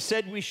has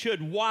said we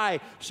should. Why?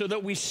 So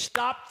that we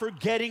stop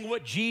forgetting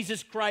what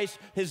Jesus Christ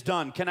has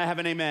done. Can I have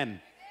an amen?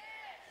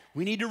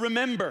 We need to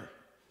remember.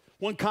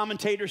 One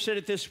commentator said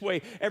it this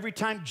way: every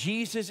time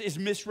Jesus is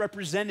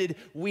misrepresented,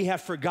 we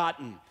have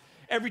forgotten.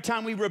 Every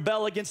time we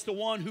rebel against the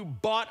one who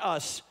bought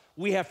us,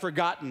 we have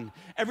forgotten.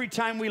 Every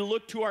time we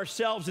look to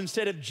ourselves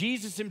instead of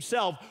Jesus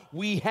himself,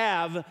 we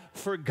have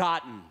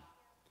forgotten.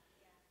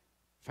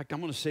 In fact, I'm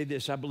going to say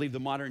this: I believe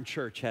the modern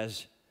church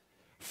has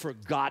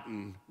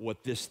forgotten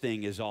what this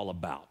thing is all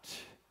about.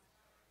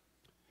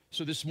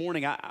 So this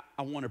morning, I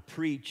want to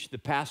preach the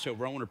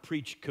Passover. I want to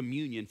preach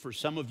communion. For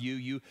some of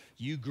you,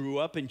 you grew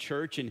up in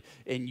church and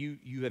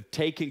you have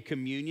taken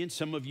communion.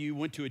 Some of you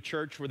went to a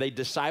church where they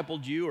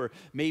discipled you, or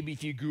maybe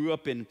if you grew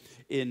up in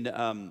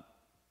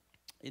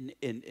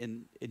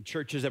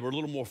churches that were a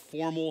little more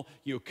formal,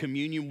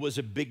 communion was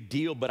a big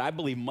deal. But I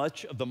believe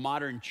much of the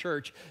modern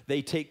church,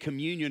 they take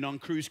communion on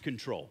cruise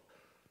control.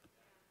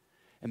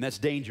 And that's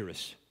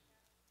dangerous.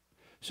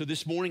 So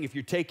this morning, if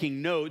you're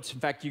taking notes, in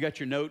fact, you got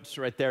your notes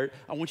right there,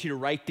 I want you to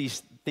write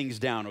these things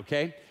down,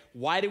 okay?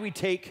 Why do we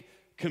take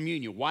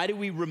communion? Why do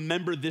we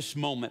remember this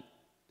moment?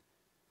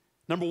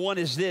 Number one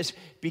is this: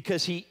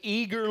 because he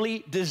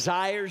eagerly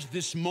desires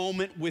this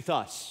moment with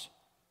us.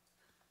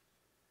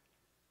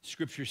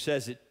 Scripture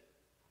says it.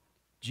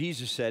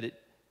 Jesus said it.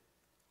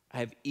 I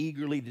have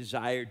eagerly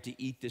desired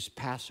to eat this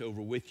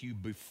Passover with you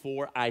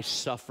before I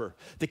suffer.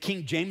 The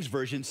King James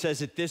Version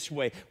says it this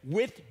way: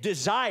 with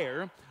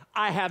desire,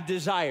 I have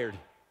desired.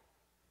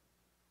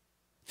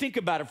 Think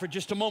about it for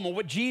just a moment.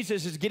 What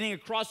Jesus is getting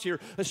across here,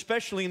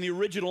 especially in the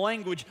original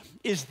language,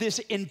 is this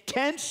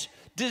intense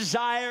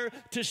desire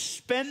to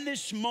spend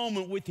this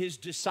moment with his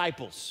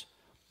disciples.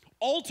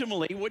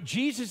 Ultimately, what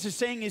Jesus is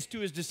saying is to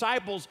his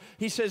disciples,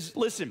 he says,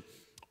 listen,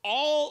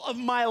 all of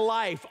my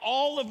life,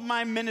 all of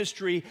my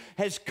ministry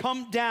has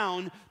come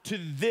down to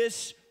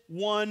this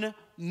one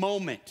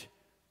moment.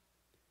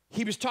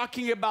 He was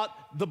talking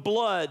about the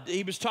blood.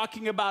 He was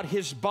talking about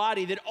his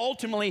body, that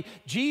ultimately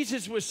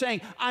Jesus was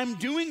saying, I'm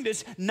doing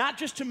this not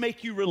just to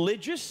make you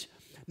religious,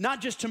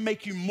 not just to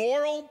make you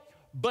moral,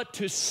 but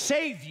to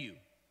save you.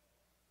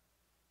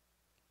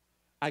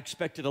 I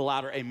expected a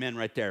louder amen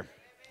right there.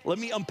 Let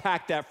me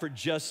unpack that for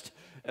just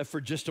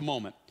a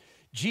moment.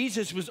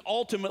 Jesus was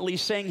ultimately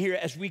saying here,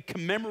 as we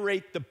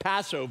commemorate the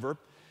Passover,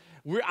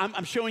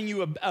 I'm showing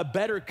you a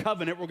better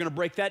covenant. We're going to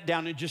break that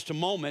down in just a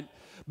moment.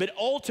 But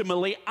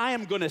ultimately, I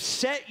am going to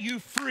set you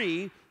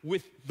free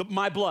with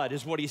my blood,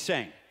 is what he's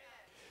saying.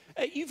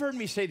 You've heard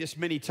me say this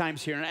many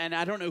times here, and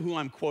I don't know who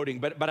I'm quoting,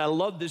 but I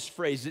love this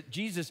phrase, that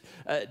Jesus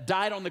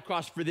died on the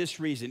cross for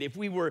this reason. If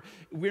we're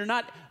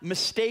not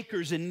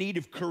mistakers in need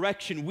of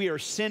correction, we are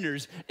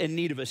sinners in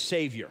need of a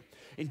Savior.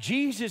 And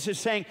Jesus is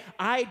saying,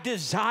 I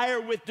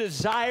desire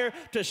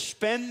to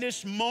spend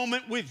this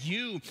moment with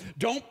you.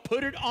 Don't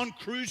put it on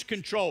cruise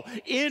control.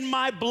 In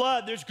my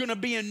blood, there's going to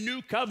be a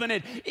new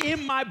covenant.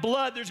 In my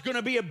blood, there's going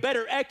to be a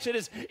better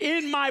exodus.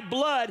 In my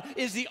blood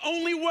is the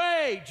only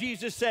way,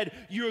 Jesus said,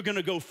 you're going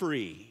to go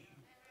free.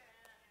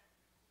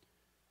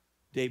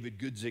 David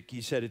Guzik,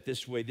 he said it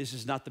this way: this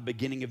is not the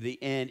beginning of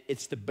the end,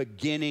 it's the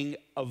beginning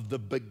of the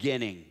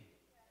beginning.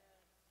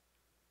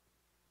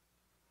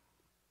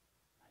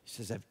 He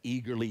says, I've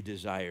eagerly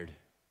desired.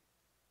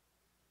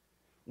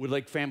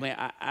 Woodlake family,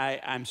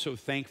 I'm so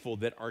thankful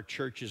that our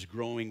church is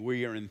growing.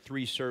 We are in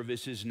 3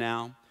 services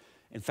now.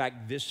 In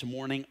fact, this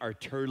morning, our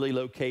Turley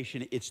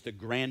location, it's the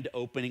grand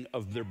opening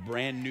of their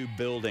brand new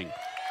building.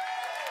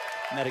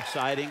 Isn't that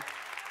exciting?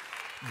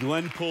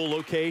 Glenpool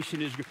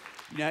location is,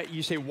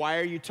 you say, why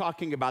are you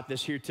talking about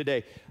this here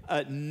today?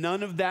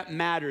 None of that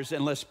matters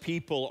unless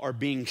people are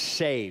being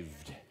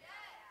saved.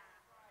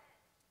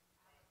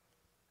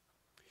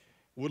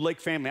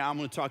 Woodlake family, I'm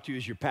going to talk to you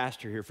as your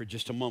pastor here for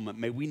just a moment.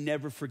 May we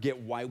never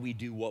forget why we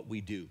do what we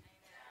do.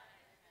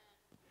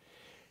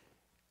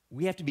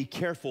 We have to be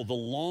careful. The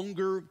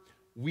longer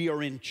we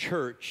are in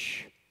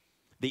church,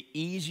 the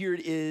easier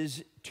it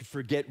is to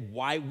forget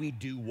why we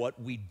do what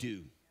we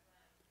do.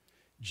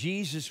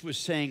 Jesus was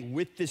saying,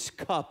 with this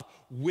cup,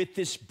 with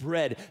this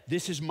bread,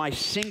 this is my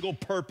single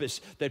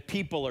purpose, that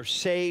people are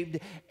saved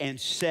and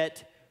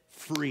set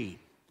free.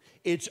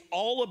 It's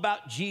all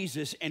about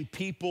Jesus and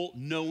people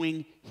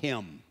knowing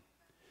him.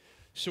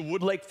 So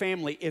Woodlake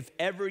family, if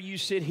ever you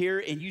sit here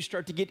and you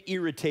start to get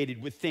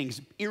irritated with things,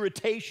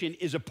 irritation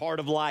is a part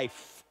of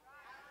life.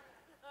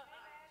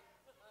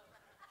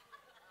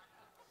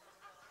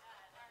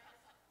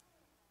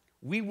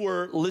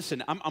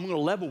 Listen, I'm going to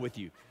level with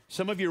you.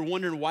 Some of you are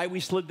wondering why we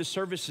slid the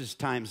services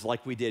times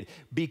like we did.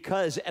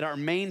 Because at our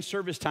main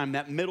service time,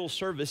 that middle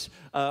service,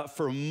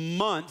 for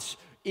months,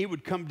 it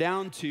would come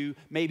down to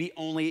maybe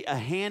only a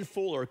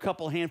handful or a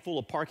couple handful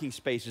of parking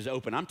spaces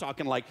open. I'm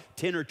talking like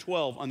 10 or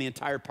 12 on the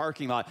entire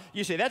parking lot.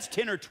 You say, that's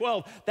 10 or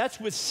 12. That's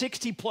with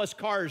 60 plus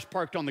cars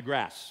parked on the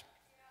grass.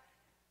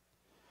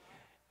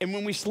 And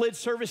when we slid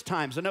service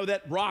times, I know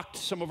that rocked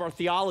some of our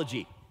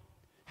theology.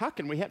 How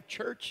can we have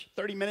church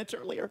 30 minutes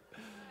earlier?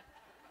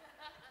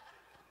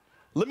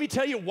 Let me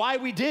tell you why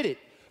we did it.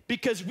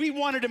 Because we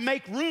wanted to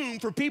make room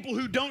for people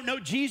who don't know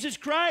Jesus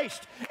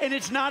Christ. And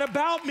it's not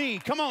about me.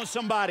 Come on,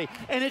 somebody.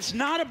 And it's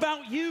not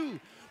about you.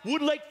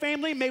 Woodlake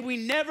family, may we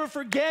never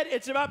forget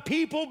it's about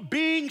people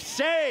being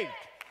saved.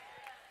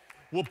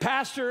 Well,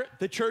 Pastor,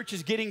 the church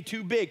is getting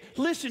too big.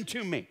 Listen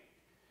to me.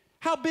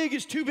 How big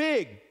is too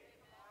big?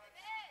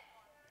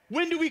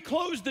 When do we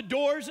close the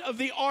doors of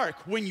the ark?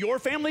 When your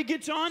family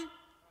gets on?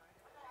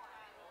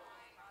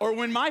 Or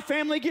when my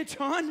family gets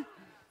on?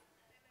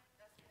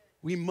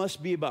 We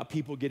must be about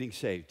people getting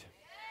saved.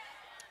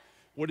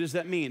 What does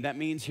that mean? That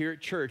means here at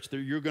church that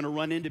you're going to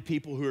run into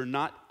people who are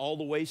not all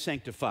the way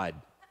sanctified.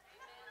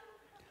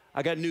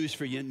 I got news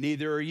for you.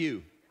 Neither are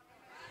you.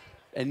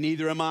 And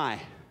neither am I.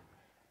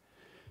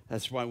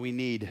 That's why we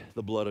need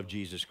the blood of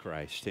Jesus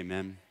Christ.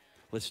 Amen.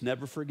 Let's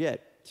never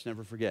forget. Let's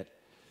never forget.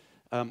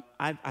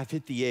 I've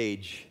hit the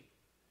age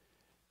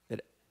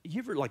that you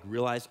ever like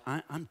realize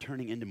I'm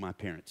turning into my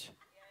parents.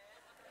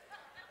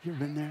 You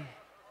ever been there?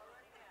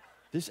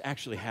 This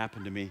actually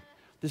happened to me.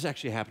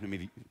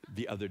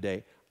 The other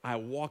day. I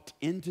walked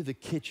into the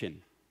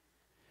kitchen,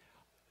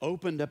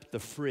 opened up the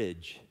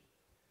fridge,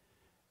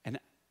 and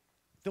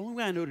the only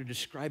way I know to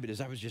describe it is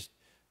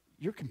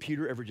your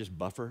computer ever just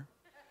buffer?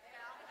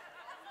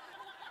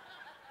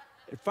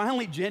 And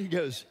finally, Jen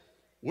goes,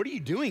 "What are you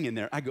doing in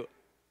there?" I go,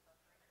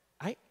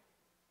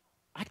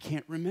 I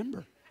can't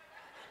remember.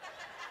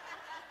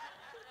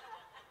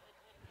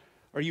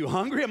 Are you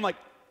hungry? I'm like,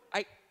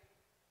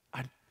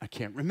 I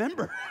can't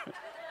remember.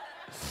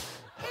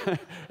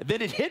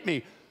 Then it hit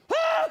me.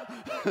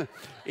 Ah!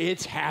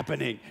 It's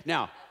happening.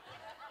 Now,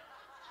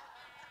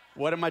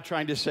 what am I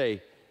trying to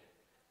say?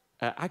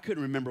 I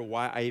couldn't remember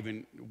why I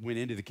even went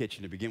into the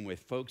kitchen to begin with.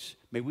 Folks,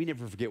 may we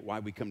never forget why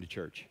we come to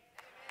church.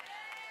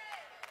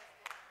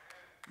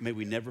 May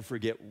we never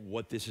forget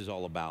what this is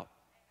all about.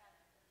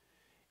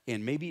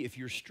 And maybe if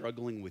you're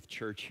struggling with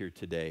church here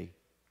today,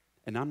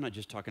 and I'm not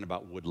just talking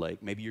about Woodlake.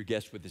 Maybe you're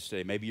guest with us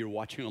today. Maybe you're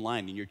watching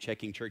online and you're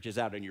checking churches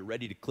out and you're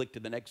ready to click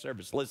to the next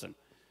service. Listen,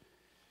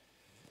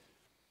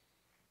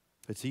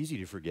 it's easy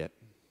to forget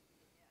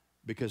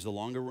because the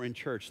longer we're in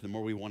church, the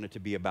more we want it to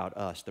be about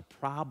us. The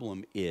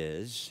problem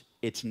is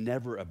it's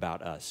never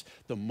about us.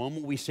 The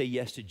moment we say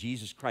yes to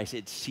Jesus Christ,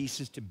 it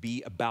ceases to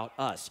be about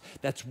us.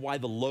 That's why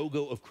the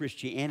logo of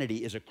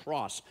Christianity is a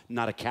cross,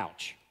 not a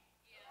couch.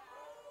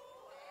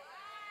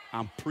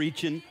 I'm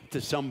preaching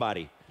to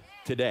somebody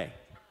today.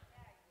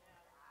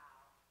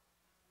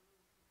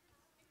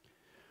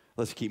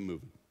 Let's keep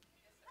moving.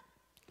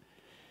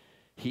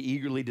 He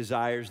eagerly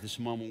desires this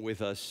moment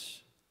with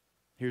us.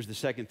 Here's the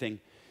second thing.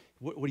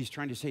 What he's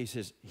trying to say, he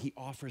says, he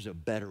offers a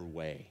better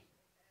way.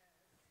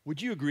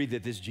 Would you agree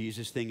that this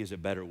Jesus thing is a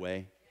better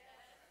way?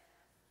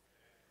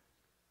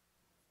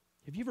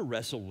 Have you ever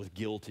wrestled with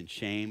guilt and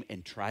shame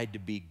and tried to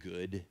be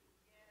good?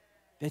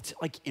 That's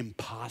like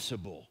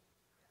impossible,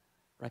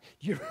 right?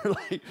 You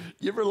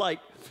ever like,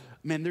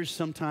 man, there's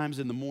sometimes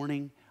in the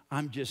morning,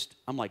 I'm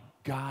like,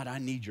 God, I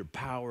need your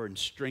power and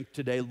strength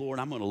today, Lord.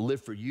 I'm going to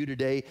live for you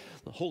today.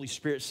 The Holy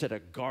Spirit set a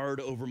guard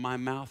over my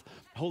mouth.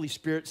 Holy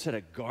Spirit set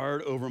a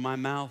guard over my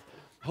mouth.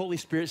 Holy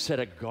Spirit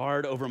set a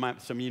guard over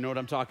some of you know what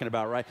I'm talking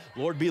about, right?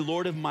 Lord, be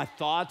Lord of my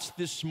thoughts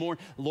this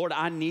morning. Lord,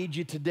 I need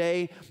you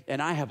today,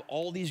 and I have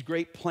all these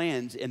great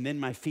plans, and then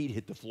my feet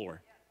hit the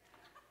floor.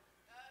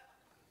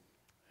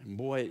 And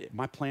boy,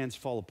 my plans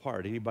fall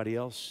apart. Anybody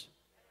else?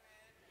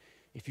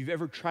 If you've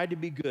ever tried to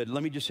be good,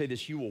 let me just say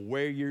this, you will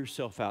wear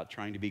yourself out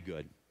trying to be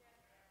good.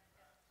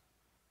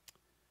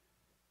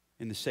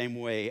 In the same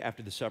way,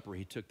 after the supper,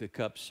 he took the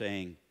cup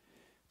saying,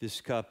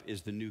 this cup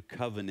is the new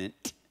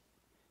covenant.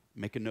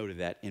 Make a note of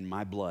that, in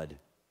my blood,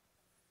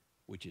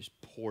 which is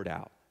poured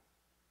out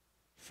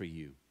for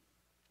you.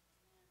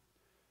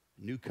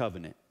 New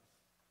covenant.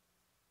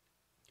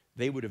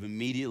 They would have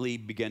immediately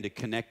begun to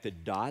connect the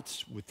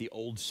dots with the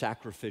old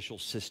sacrificial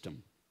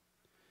system.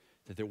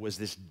 That there was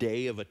this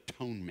day of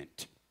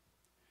atonement,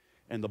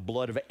 and the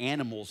blood of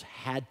animals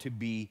had to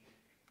be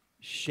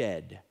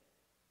shed.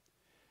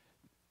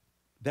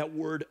 That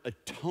word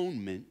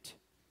atonement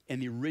in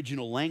the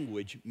original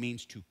language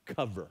means to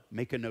cover.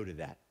 Make a note of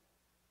that.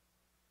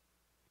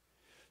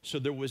 So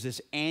there was this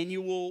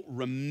annual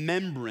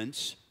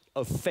remembrance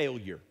of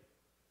failure.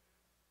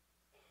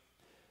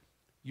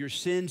 Your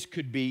sins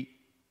could be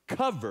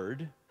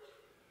covered,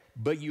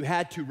 but you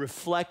had to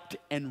reflect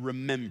and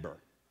remember.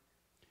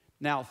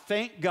 Now,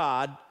 thank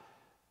God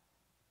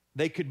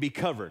they could be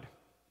covered.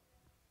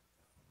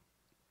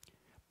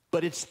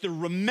 But it's the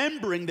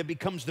remembering that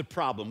becomes the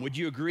problem. Would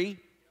you agree?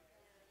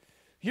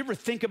 You ever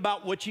think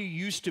about what you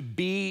used to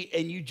be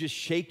and you just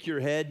shake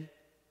your head?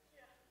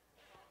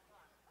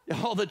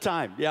 All the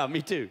time. Yeah,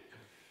 me too.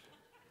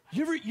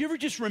 You ever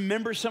just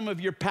remember some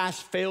of your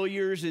past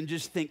failures and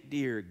just think,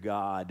 dear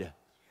God?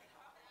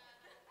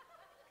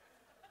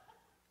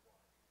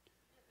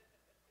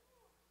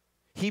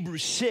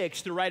 Hebrews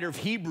 6, the writer of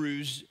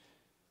Hebrews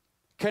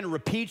kind of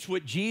repeats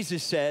what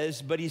Jesus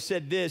says, but he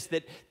said this,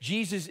 that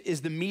Jesus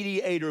is the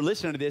mediator,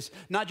 listen to this,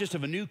 not just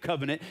of a new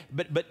covenant,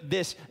 but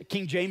this,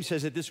 King James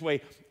says it this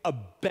way, a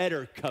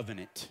better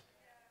covenant.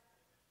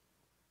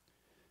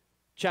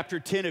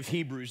 Chapter 10 of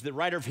Hebrews, the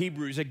writer of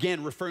Hebrews,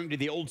 again referring to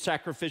the old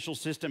sacrificial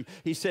system,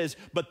 he says,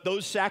 but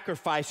those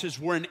sacrifices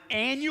were an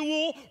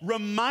annual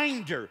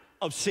reminder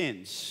of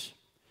sins.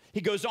 He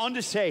goes on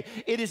to say,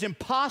 it is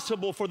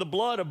impossible for the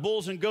blood of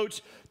bulls and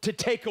goats to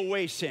take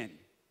away sin.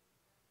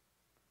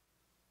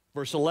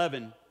 Verse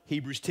 11,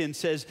 Hebrews 10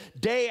 says,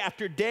 day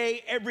after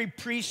day, every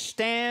priest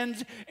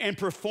stands and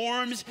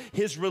performs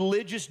his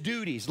religious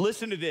duties.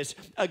 Listen to this.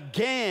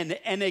 Again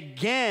and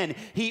again,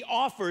 he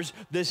offers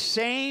the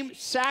same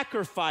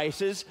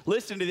sacrifices,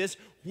 listen to this,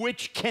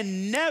 which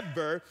can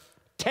never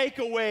take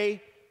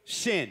away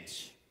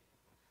sins.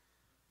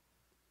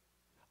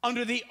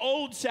 Under the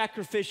old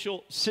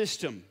sacrificial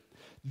system,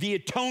 the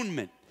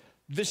atonement,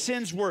 the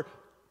sins were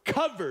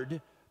covered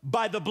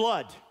by the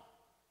blood.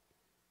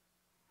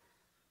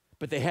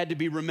 But they had to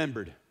be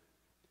remembered.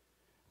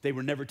 They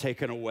were never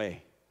taken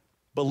away.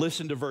 But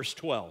listen to verse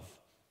 12.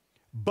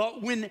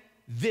 But when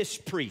this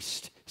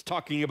priest, he's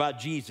talking about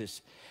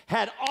Jesus,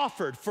 had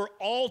offered for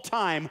all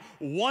time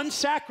one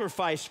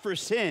sacrifice for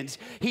sins,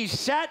 he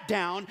sat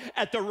down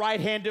at the right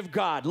hand of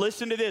God.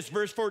 Listen to this,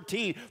 verse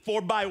 14. For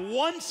by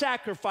one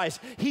sacrifice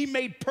he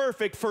made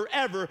perfect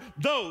forever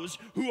those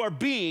who are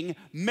being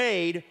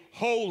made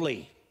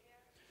holy.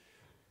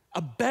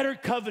 A better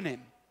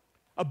covenant,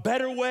 a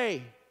better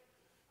way.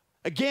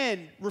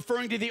 Again,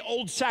 referring to the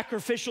old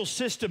sacrificial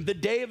system, the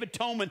Day of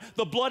Atonement,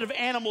 the blood of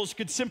animals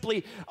could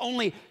simply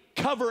only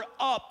cover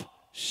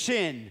up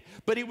sin.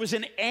 But it was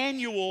an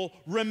annual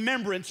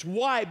remembrance.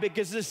 Why?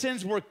 Because the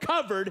sins were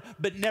covered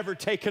but never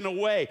taken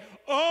away.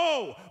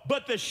 Oh,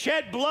 but the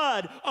shed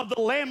blood of the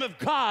Lamb of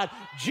God,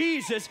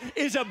 Jesus,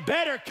 is a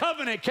better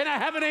covenant. Can I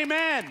have an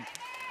amen?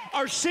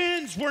 Our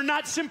sins were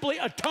not simply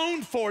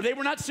atoned for. They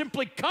were not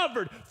simply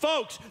covered.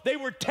 Folks, they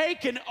were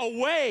taken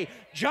away.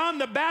 John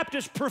the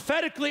Baptist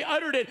prophetically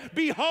uttered it.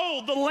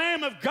 Behold, the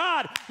Lamb of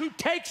God who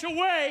takes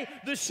away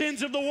the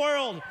sins of the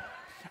world.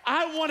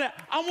 I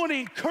want to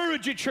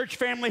encourage you, church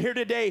family, here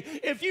today.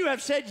 If you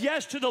have said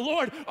yes to the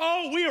Lord,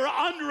 oh, we are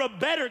under a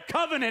better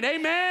covenant.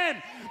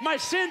 Amen. My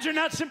sins are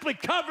not simply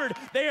covered.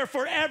 They are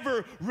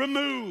forever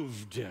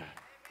removed.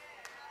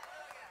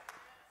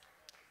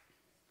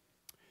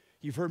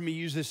 You've heard me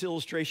use this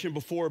illustration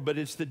before, but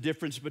it's the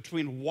difference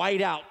between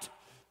whiteout,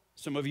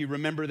 some of you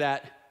remember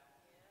that,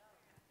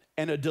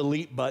 and a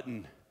delete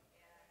button.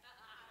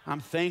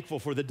 I'm thankful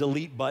for the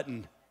delete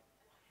button.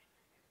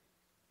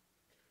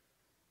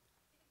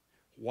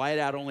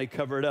 Whiteout only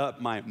covered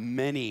up my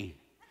many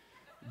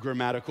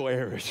grammatical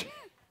errors.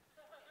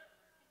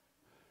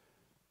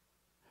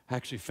 I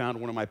actually found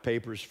one of my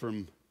papers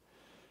from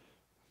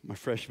my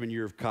freshman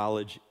year of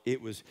college.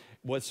 It was,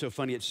 what's so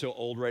funny, it's so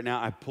old right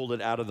now, I pulled it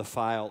out of the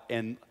file,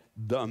 and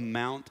the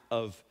amount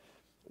of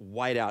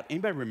whiteout.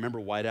 Anybody remember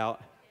whiteout?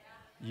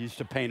 Yeah. You used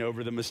to paint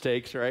over the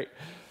mistakes, right?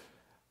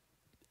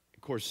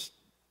 Of course,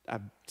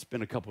 it's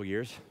been a couple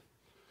years.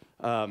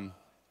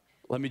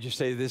 Let me just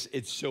say this,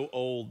 it's so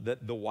old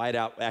that the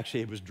whiteout,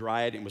 actually it was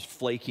dried and was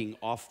flaking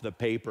off the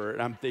paper,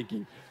 and I'm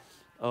thinking,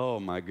 oh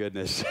my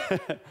goodness.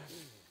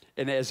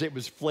 And as it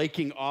was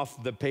flaking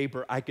off the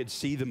paper, I could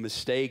see the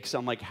mistakes.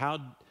 I'm like, how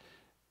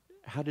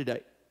did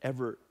I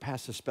ever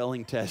pass a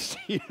spelling test?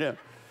 You know?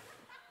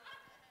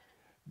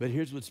 But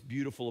here's what's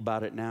beautiful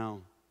about it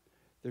now.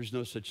 There's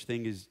no such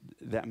thing as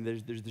that. I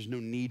mean, there's no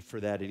need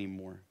for that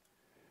anymore.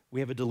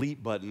 We have a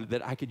delete button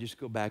that I could just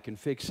go back and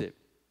fix it.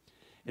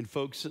 And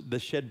folks, the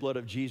shed blood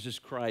of Jesus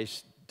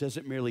Christ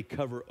doesn't merely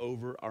cover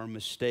over our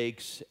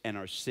mistakes and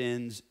our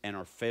sins and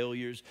our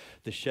failures.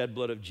 The shed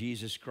blood of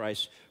Jesus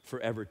Christ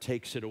forever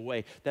takes it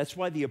away. That's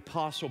why the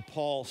Apostle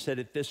Paul said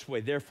it this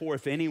way. Therefore,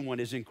 if anyone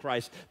is in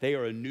Christ, they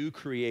are a new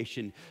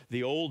creation.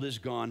 The old is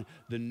gone,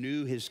 the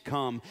new has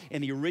come.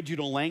 In the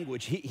original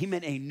language, he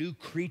meant a new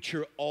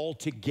creature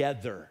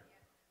altogether.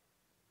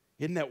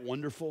 Isn't that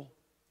wonderful?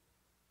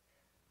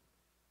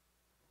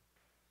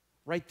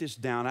 Write this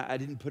down. I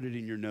didn't put it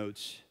in your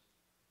notes.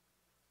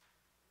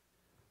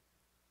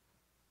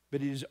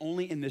 But it is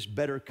only in this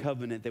better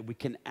covenant that we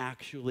can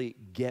actually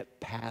get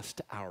past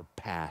our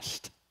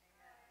past.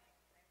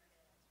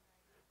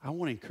 I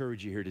want to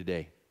encourage you here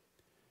today.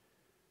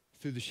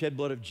 Through the shed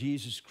blood of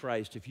Jesus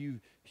Christ, if you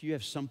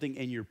have something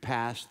in your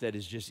past that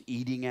is just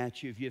eating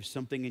at you, if you have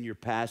something in your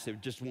past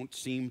that just won't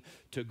seem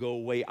to go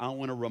away, I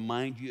want to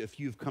remind you, if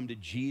you've come to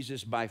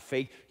Jesus by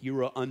faith, you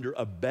are under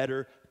a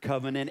better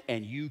covenant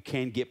and you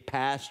can get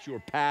past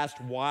your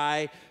past.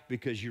 Why?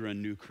 Because you're a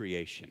new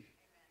creation.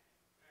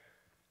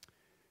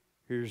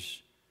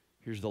 Here's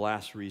the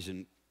last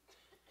reason.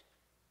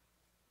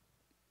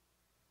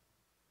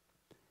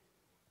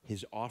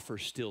 His offer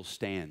still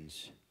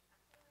stands.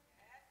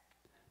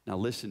 Now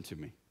listen to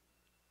me.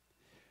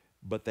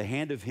 but the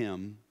hand of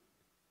him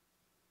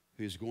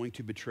who is going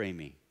to betray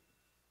me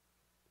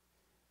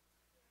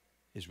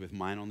is with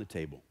mine on the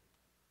table.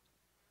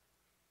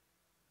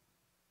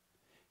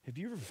 Have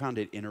you ever found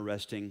it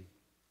interesting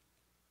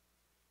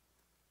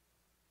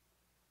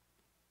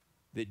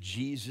that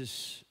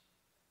Jesus,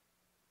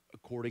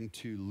 according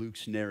to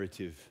Luke's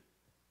narrative,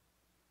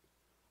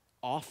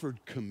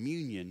 offered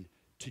communion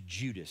to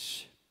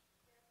Judas,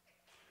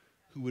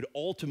 who would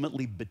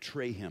ultimately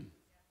betray him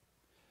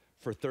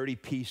for 30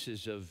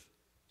 pieces of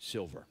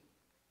silver?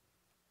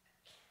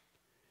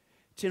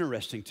 It's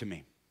interesting to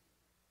me.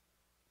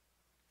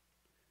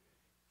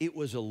 It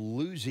was a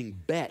losing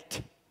bet.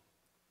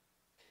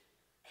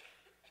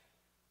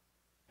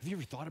 Have you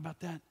ever thought about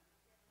that?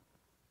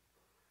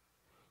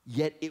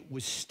 Yet it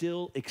was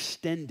still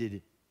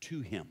extended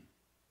to him.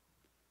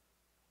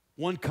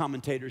 One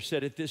commentator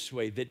said it this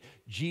way, that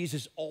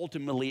Jesus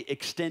ultimately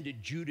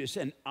extended Judas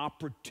an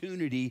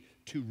opportunity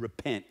to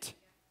repent.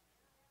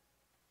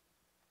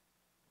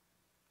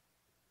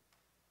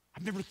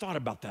 I've never thought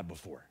about that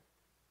before.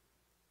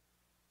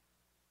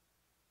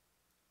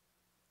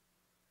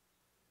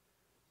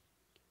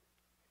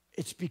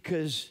 It's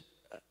because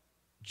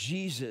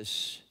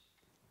Jesus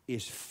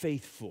is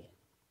faithful.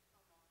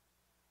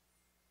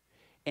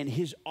 And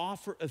his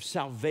offer of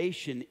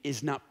salvation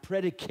is not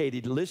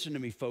predicated, listen to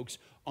me folks,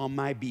 on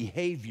my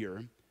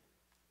behavior.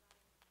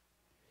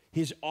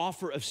 His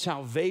offer of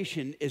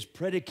salvation is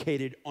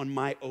predicated on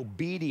my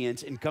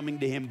obedience in coming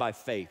to him by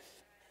faith.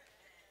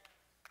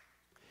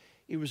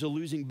 It was a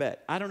losing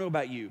bet. I don't know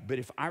about you, but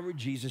if I were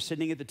Jesus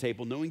sitting at the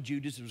table, knowing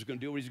Judas was going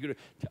to do what he's going to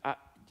do,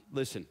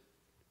 listen,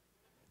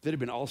 there'd have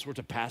been all sorts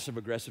of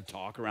passive-aggressive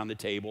talk around the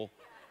table.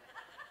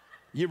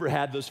 You ever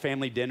had those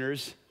family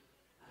dinners?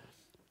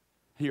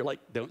 You're like,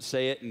 don't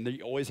say it, and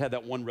you always have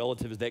that one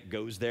relative that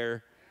goes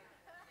there.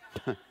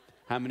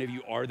 How many of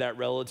you are that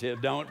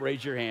relative? Don't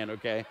raise your hand,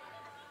 okay?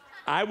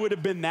 I would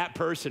have been that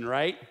person,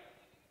 right?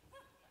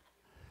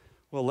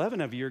 Well,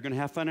 11 of you are going to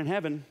have fun in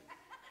heaven.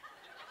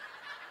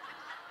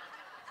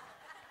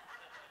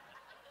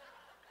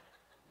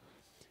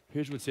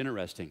 Here's what's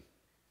interesting.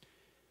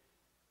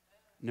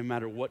 No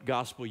matter what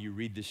gospel you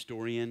read this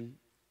story in,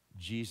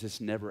 Jesus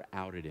never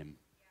outed him.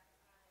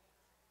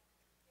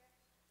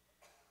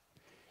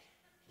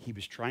 He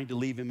was trying to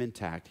leave him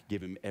intact,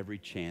 give him every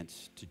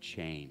chance to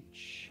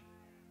change.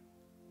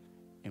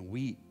 And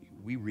we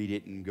read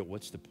it and go,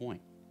 what's the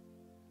point?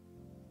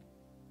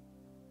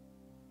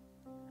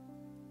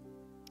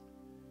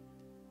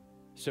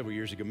 Several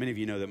years ago, many of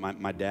you know that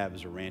my dad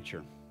was a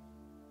rancher.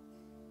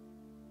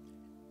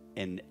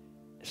 And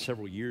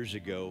several years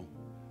ago,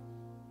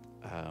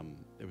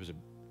 there was a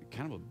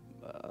kind of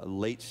a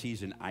late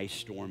season ice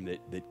storm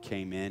that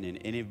came in. And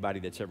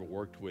anybody that's ever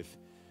worked with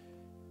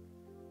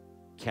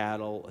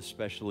cattle,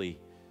 especially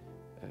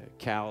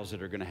cows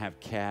that are going to have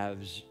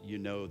calves, you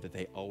know that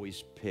they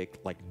always pick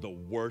like the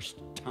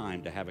worst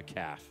time to have a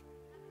calf.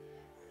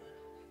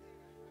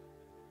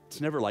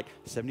 It's never like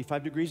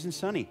 75 degrees and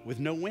sunny with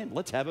no wind.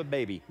 Let's have a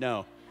baby.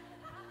 No.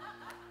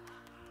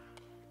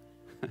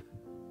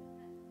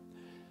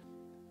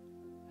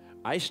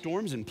 Ice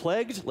storms and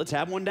plagues, let's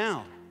have one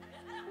down.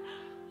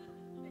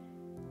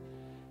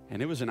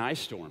 And it was an ice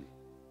storm.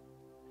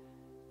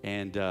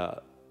 And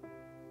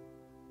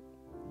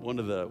one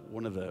of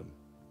the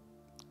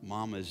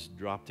mamas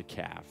dropped a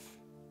calf.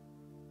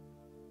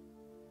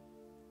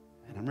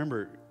 And I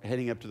remember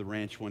heading up to the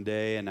ranch one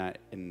day, and I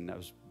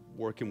was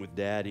working with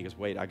Dad. He goes,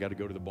 wait, I got to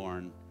go to the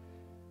barn.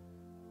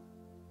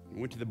 I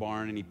went to the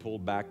barn, and he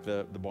pulled back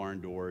the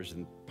barn doors,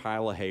 and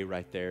pile of hay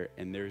right there,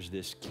 and there's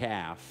this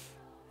calf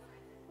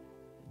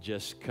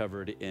just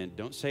covered in,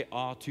 don't say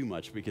aw too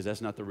much, because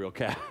that's not the real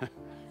calf.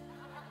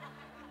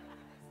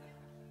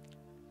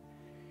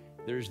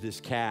 There's this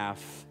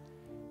calf,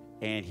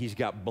 and he's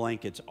got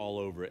blankets all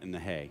over it in the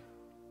hay.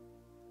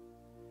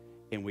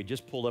 And we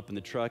just pulled up in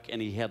the truck,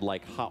 and he had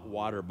like hot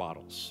water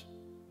bottles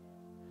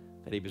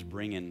that he was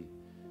bringing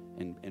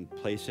and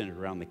placing it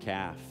around the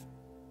calf.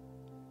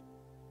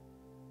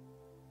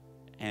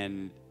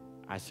 And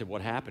I said,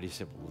 what happened? He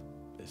said, well,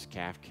 this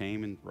calf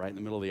came in right in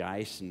the middle of the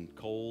ice and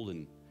cold,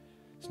 and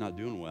it's not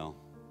doing well.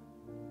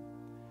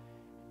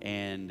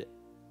 And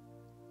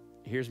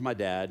here's my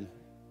dad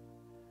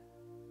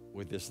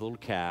with this little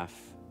calf.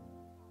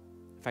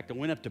 In fact, I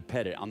went up to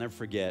pet it. I'll never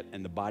forget.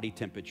 And the body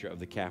temperature of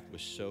the calf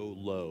was so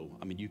low.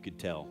 I mean, you could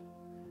tell.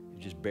 It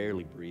was just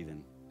barely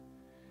breathing.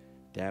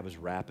 Dad was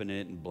wrapping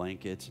it in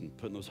blankets and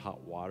putting those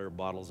hot water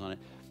bottles on it.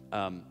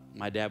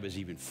 My dad was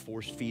even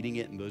force feeding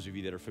it. And those of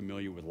you that are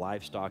familiar with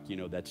livestock, you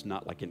know that's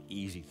not like an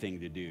easy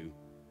thing to do.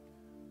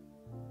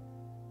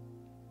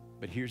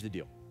 But here's the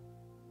deal.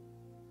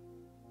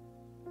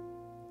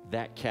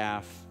 That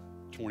calf,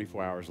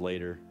 24 hours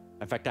later,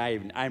 in fact, I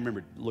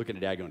remember looking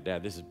at Dad going,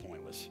 Dad, this is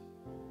pointless.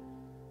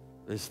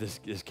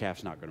 This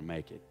calf's not going to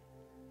make it.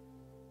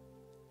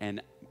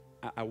 And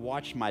I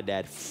watched my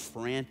dad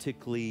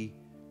frantically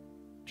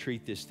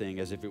treat this thing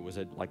as if it was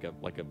like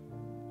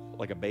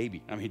a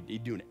baby. I mean,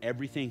 he's doing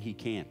everything he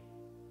can.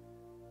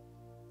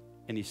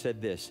 And he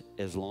said this,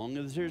 as long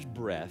as there's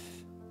breath,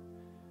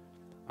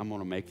 I'm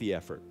going to make the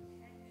effort.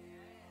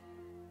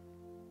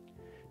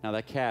 Now,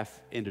 that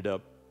calf ended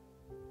up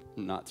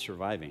not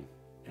surviving,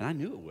 and I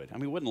knew it would. I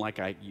mean, it wasn't like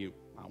I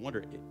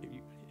wonder,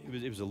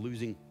 it was a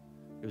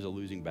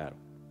losing battle.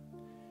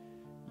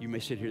 You may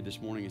sit here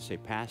this morning and say,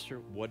 Pastor,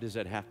 what does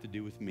that have to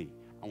do with me?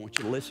 I want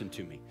you to listen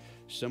to me.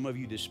 Some of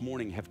you this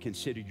morning have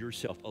considered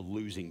yourself a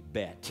losing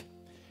bet,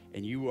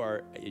 and you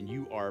are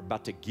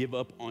about to give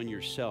up on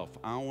yourself.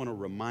 I want to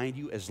remind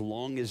you, as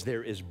long as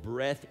there is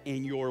breath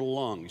in your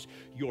lungs,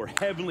 your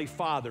Heavenly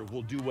Father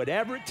will do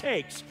whatever it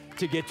takes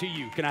to get to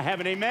you. Can I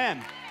have an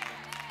amen?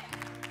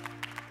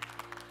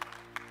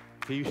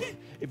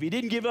 If he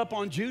didn't give up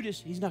on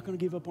Judas, he's not going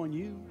to give up on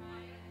you.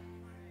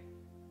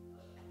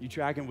 You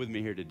tracking with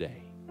me here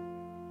today?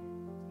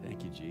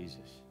 Thank you,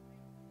 Jesus.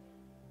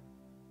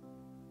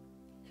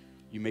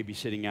 You may be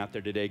sitting out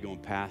there today going,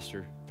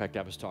 Pastor. In fact,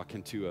 I was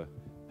talking to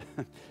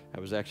I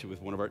was actually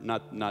with one of our,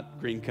 not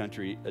Green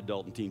Country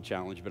Adult and Teen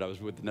Challenge, but I was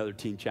with another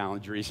Teen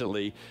Challenge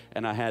recently,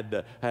 and I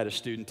had a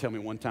student tell me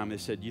one time, they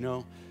said, you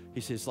know,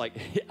 he says, like,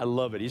 I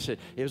love it. He said,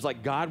 it was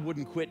like God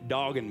wouldn't quit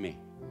dogging me.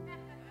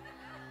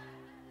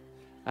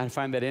 I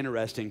find that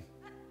interesting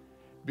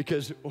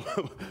because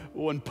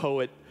one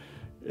poet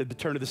at the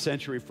turn of the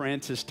century,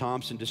 Francis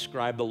Thompson,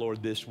 described the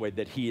Lord this way,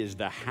 that he is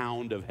the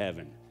hound of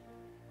heaven.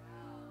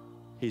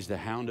 He's the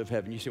hound of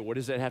heaven. You say, what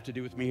does that have to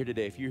do with me here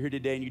today? If you're here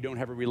today and you don't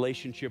have a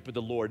relationship with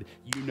the Lord,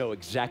 you know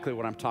exactly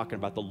what I'm talking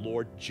about. The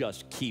Lord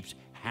just keeps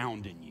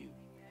hounding you.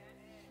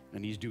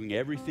 And he's doing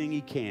everything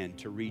he can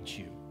to reach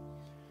you.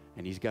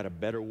 And he's got a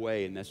better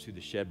way, and that's through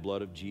the shed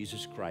blood of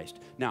Jesus Christ.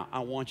 Now, I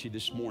want you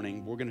this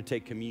morning, we're going to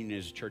take communion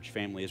as a church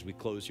family as we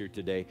close here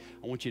today.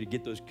 I want you to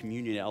get those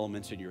communion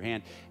elements in your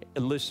hand.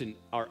 And listen,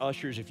 our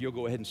ushers, if you'll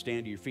go ahead and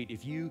stand to your feet.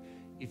 If you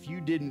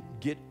didn't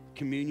get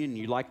communion and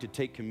you'd like to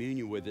take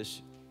communion with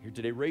us here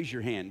today, raise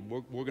your hand.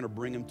 We're going to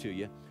bring them to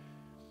you.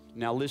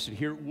 Now, listen,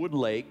 here at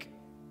Woodlake,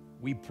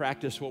 we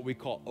practice what we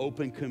call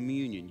open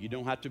communion. You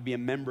don't have to be a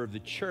member of the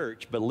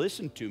church, but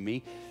listen to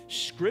me.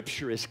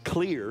 Scripture is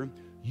clear.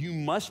 You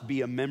must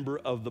be a member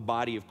of the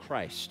body of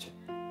Christ.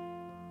 In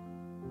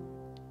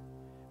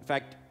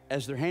fact,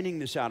 as they're handing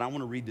this out, I want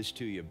to read this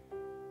to you.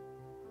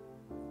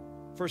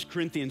 1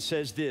 Corinthians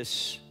says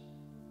this,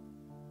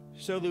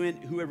 so then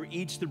whoever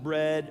eats the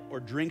bread or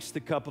drinks the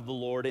cup of the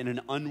Lord in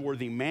an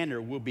unworthy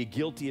manner will be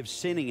guilty of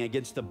sinning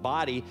against the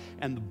body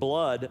and the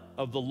blood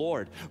of the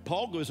Lord.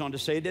 Paul goes on to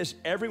say this,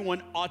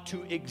 everyone ought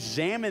to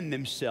examine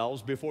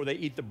themselves before they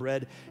eat the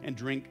bread and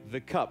drink the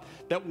cup.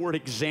 That word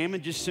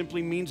examine just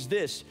simply means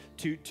this,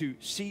 to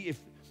see if,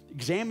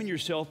 examine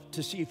yourself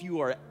to see if you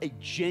are a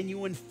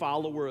genuine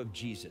follower of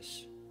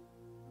Jesus.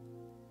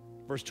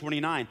 Verse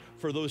 29,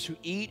 for those who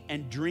eat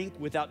and drink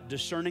without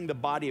discerning the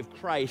body of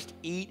Christ,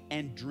 eat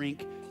and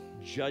drink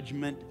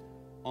judgment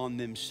on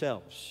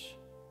themselves.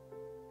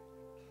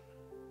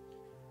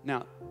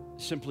 Now,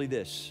 simply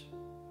this,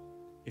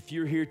 if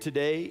you're here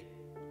today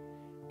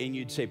and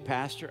you'd say,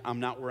 Pastor, I'm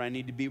not where I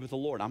need to be with the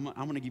Lord, I'm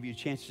going to give you a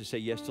chance to say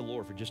yes to the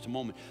Lord for just a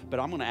moment, but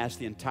I'm going to ask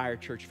the entire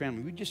church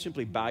family, would you just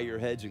simply bow your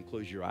heads and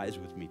close your eyes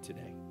with me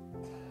today?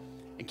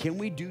 And can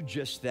we do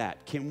just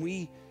that? Can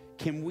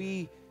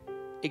we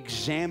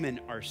examine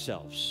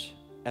ourselves,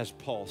 as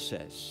Paul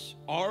says?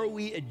 Are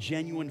we a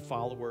genuine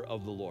follower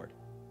of the Lord?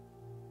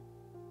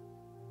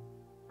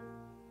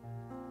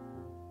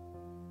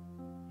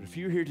 But if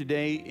you're here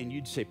today and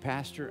you'd say,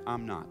 Pastor,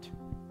 I'm not.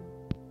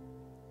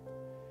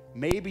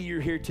 Maybe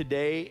you're here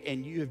today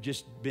and you have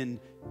just been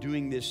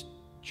doing this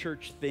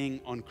church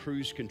thing on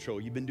cruise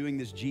control. You've been doing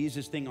this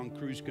Jesus thing on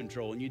cruise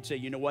control. And you'd say,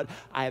 you know what?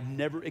 I have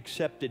never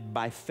accepted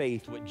by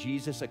faith what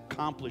Jesus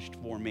accomplished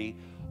for me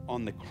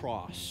on the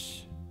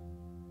cross.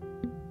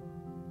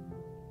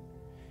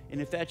 And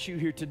if that's you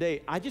here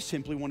today, I just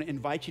simply want to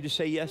invite you to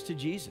say yes to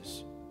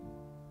Jesus.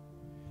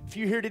 If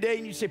you're here today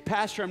and you say,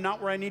 Pastor, I'm not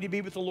where I need to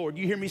be with the Lord.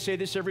 You hear me say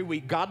this every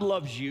week. God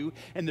loves you,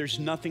 and there's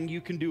nothing you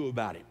can do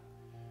about it.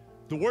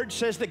 The Word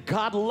says that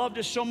God loved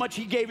us so much,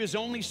 He gave His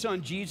only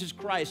Son, Jesus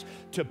Christ,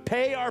 to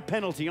pay our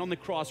penalty on the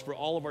cross for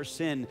all of our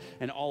sin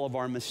and all of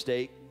our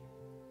mistake.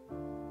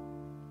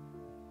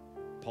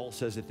 Paul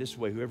says it this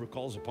way, whoever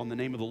calls upon the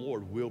name of the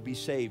Lord will be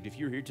saved. If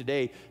you're here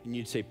today and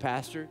you'd say,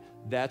 Pastor,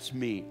 that's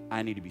me.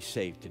 I need to be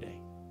saved today.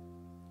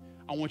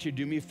 I want you to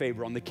do me a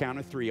favor on the count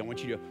of 3. I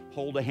want you to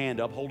hold a hand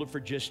up, hold it for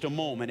just a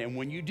moment. And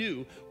when you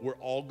do, we're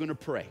all going to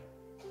pray.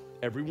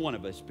 Every one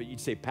of us, but you'd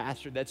say,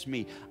 Pastor, that's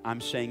me. I'm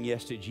saying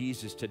yes to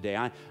Jesus today.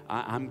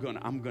 I'm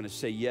going to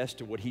say yes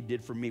to what He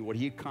did for me, what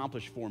He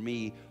accomplished for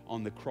me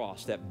on the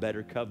cross, that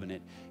better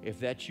covenant. If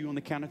that's you on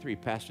the count of 3,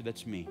 Pastor,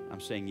 that's me. I'm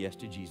saying yes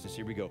to Jesus.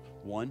 Here we go.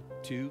 1,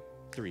 2,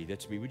 3.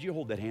 That's me. Would you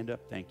hold that hand up?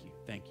 Thank you.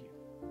 Thank you.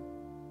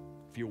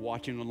 If you're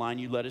watching online,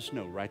 you let us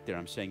know right there.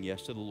 I'm saying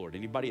yes to the Lord.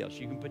 Anybody else?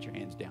 You can put your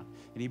hands down.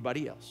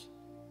 Anybody else?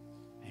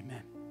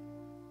 Amen.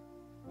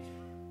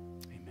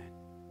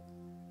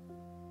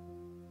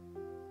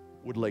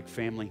 Woodlake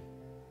family,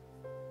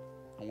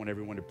 I want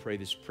everyone to pray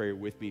this prayer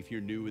with me. If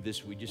you're new with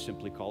this, we just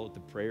simply call it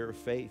the prayer of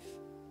faith.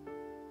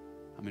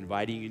 I'm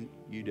inviting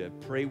you to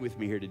pray with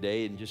me here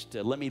today and just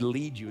let me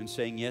lead you in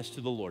saying yes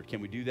to the Lord. Can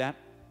we do that?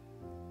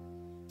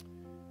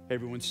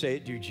 Everyone say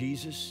it. Dear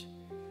Jesus,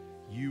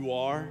 you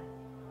are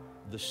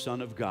the Son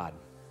of God.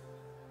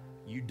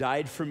 You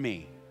died for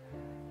me,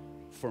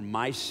 for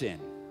my sin,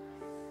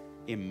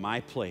 in my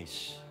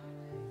place.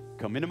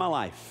 Come into my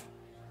life,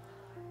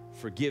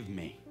 forgive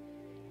me,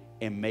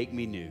 and make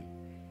me new.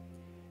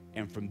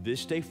 And from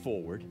this day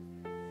forward,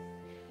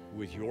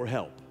 with your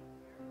help,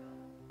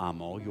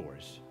 I'm all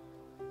yours.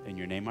 In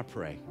your name I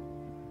pray,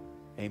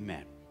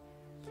 amen.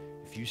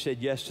 If you said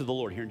yes to the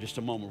Lord, here in just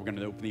a moment, we're going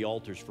to open the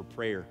altars for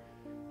prayer.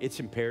 It's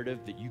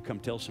imperative that you come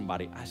tell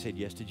somebody, I said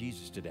yes to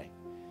Jesus today,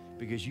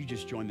 because you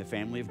just joined the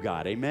family of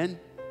God. Amen?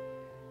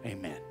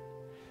 Amen.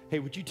 Hey,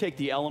 would you take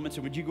the elements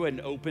and would you go ahead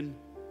and open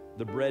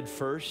the bread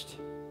first?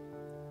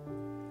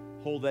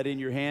 Hold that in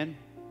your hand.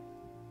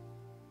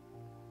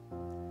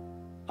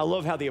 I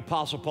love how the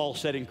Apostle Paul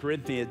said in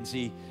Corinthians,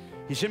 he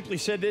simply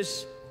said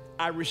this,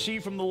 I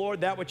received from the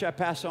Lord that which I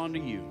pass on to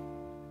you.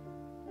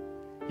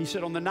 He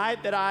said, on the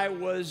night that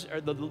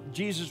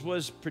Jesus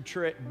was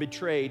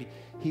betrayed,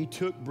 he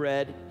took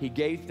bread, he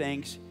gave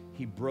thanks,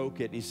 he broke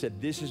it, and he said,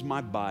 this is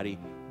my body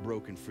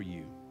broken for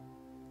you.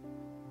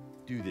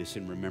 Do this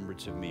in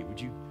remembrance of me.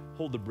 Would you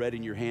hold the bread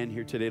in your hand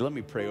here today? Let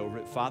me pray over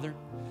it. Father,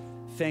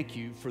 thank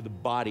you for the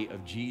body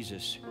of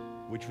Jesus,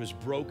 which was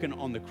broken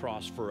on the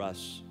cross for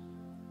us.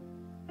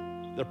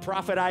 The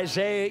prophet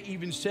Isaiah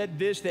even said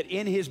this, that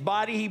in his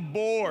body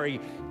he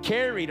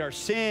carried our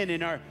sin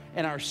and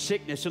our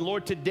sickness. And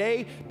Lord,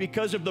 today,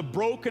 because of the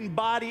broken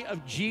body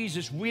of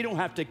Jesus, we don't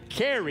have to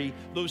carry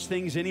those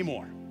things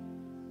anymore.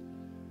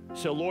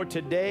 So Lord,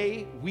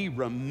 today we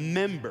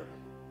remember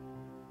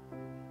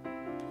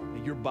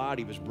that your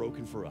body was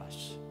broken for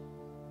us.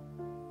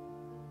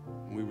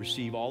 And we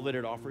receive all that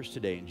it offers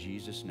today in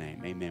Jesus'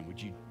 name. Amen.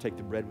 Would you take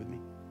the bread with me?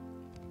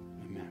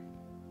 Amen.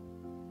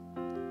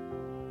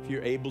 If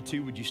you're able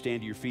to, would you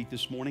stand to your feet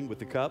this morning with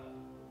the cup?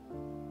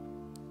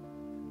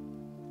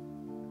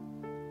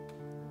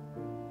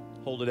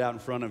 Hold it out in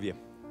front of you.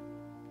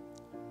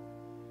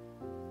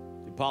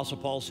 The Apostle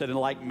Paul said in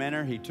like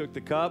manner, he took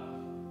the cup,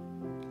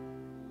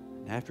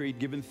 and after he'd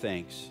given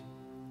thanks,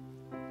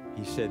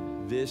 he said,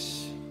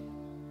 this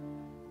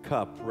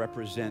cup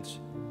represents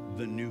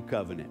the new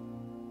covenant,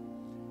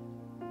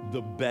 the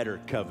better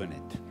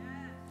covenant,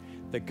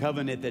 the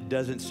covenant that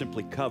doesn't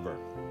simply cover,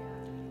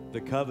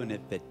 the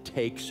covenant that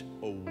takes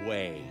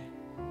away,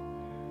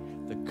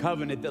 the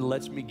covenant that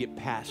lets me get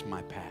past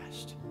my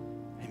past.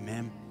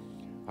 Amen.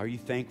 Are you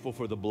thankful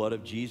for the blood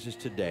of Jesus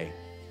today?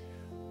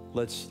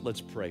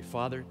 Let's pray.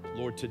 Father,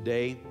 Lord,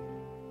 today,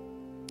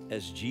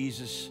 as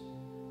Jesus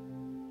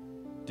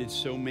did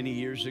so many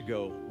years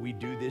ago, we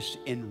do this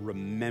in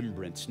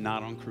remembrance,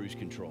 not on cruise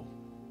control.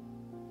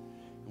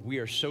 We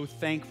are so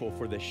thankful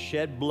for the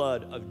shed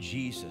blood of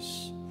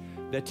Jesus,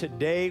 that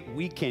today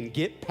we can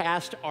get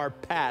past our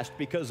past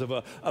because of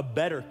a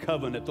better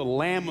covenant, the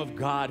Lamb of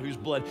God whose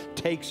blood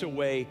takes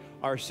away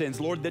our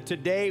sins. Lord, that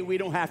today we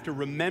don't have to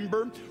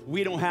remember,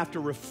 we don't have to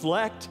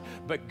reflect,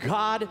 but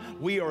God,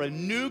 we are a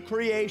new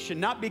creation,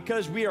 not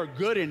because we are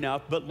good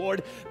enough, but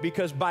Lord,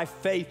 because by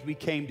faith we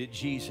came to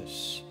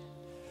Jesus.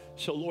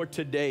 So Lord,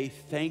 today,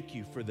 thank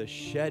you for the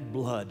shed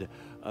blood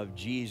of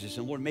Jesus.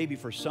 And Lord, maybe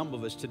for some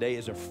of us today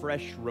is a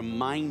fresh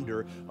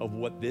reminder of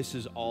what this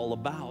is all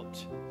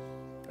about.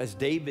 As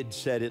David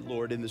said it,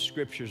 Lord, in the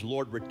scriptures,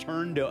 Lord,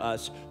 return to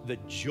us the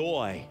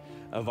joy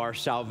of our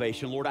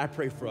salvation. Lord, I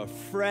pray for a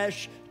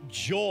fresh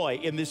joy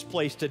in this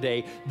place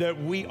today,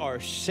 that we are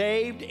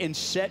saved and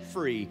set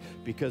free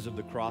because of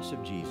the cross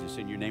of Jesus.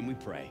 In your name we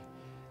pray,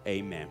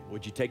 amen.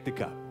 Would you take the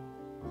cup?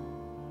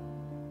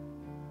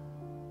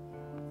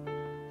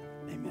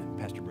 Amen.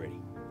 Pastor Brady.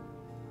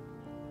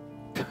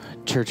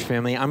 Church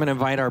family, I'm going to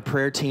invite our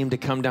prayer team to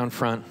come down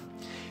front.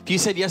 If you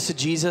said yes to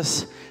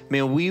Jesus,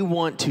 man, we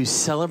want to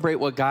celebrate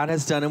what God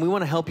has done, and we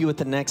want to help you with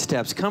the next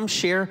steps. Come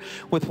share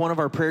with one of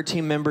our prayer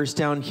team members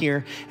down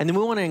here, and then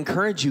we want to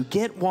encourage you,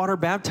 get water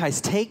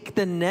baptized. Take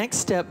the next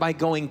step by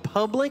going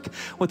public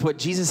with what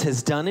Jesus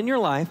has done in your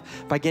life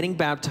by getting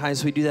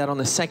baptized. We do that on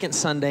the second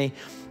Sunday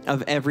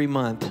of every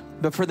month.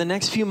 But for the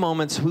next few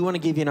moments, we want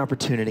to give you an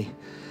opportunity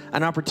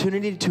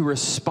to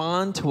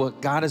respond to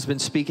what God has been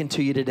speaking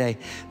to you today.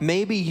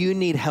 Maybe you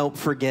need help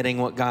forgetting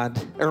what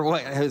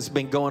has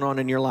been going on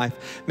in your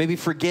life. Maybe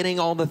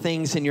forgetting all the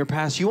things in your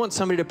past. You want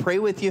somebody to pray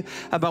with you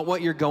about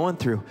what you're going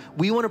through.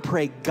 We want to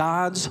pray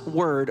God's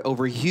word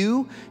over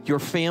you, your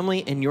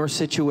family, and your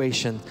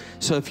situation.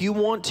 So if you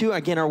want to,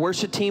 again, our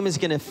worship team is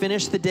going to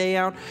finish the day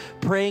out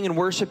praying and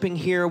worshiping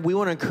here. We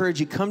want to encourage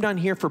you, come down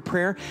here for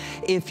prayer.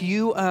 If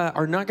you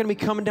are not going to be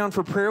coming down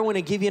for prayer, we want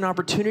to give you an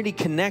opportunity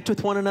to connect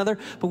with one another.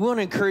 But we want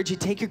to encourage you,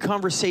 take your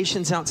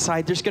conversations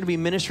outside. There's going to be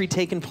ministry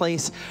taking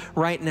place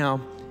right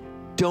now.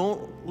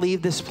 Don't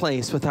leave this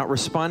place without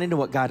responding to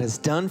what God has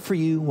done for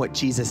you, what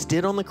Jesus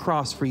did on the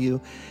cross for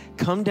you.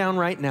 Come down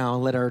right now.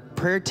 Let our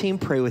prayer team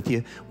pray with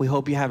you. We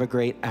hope you have a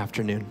great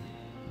afternoon.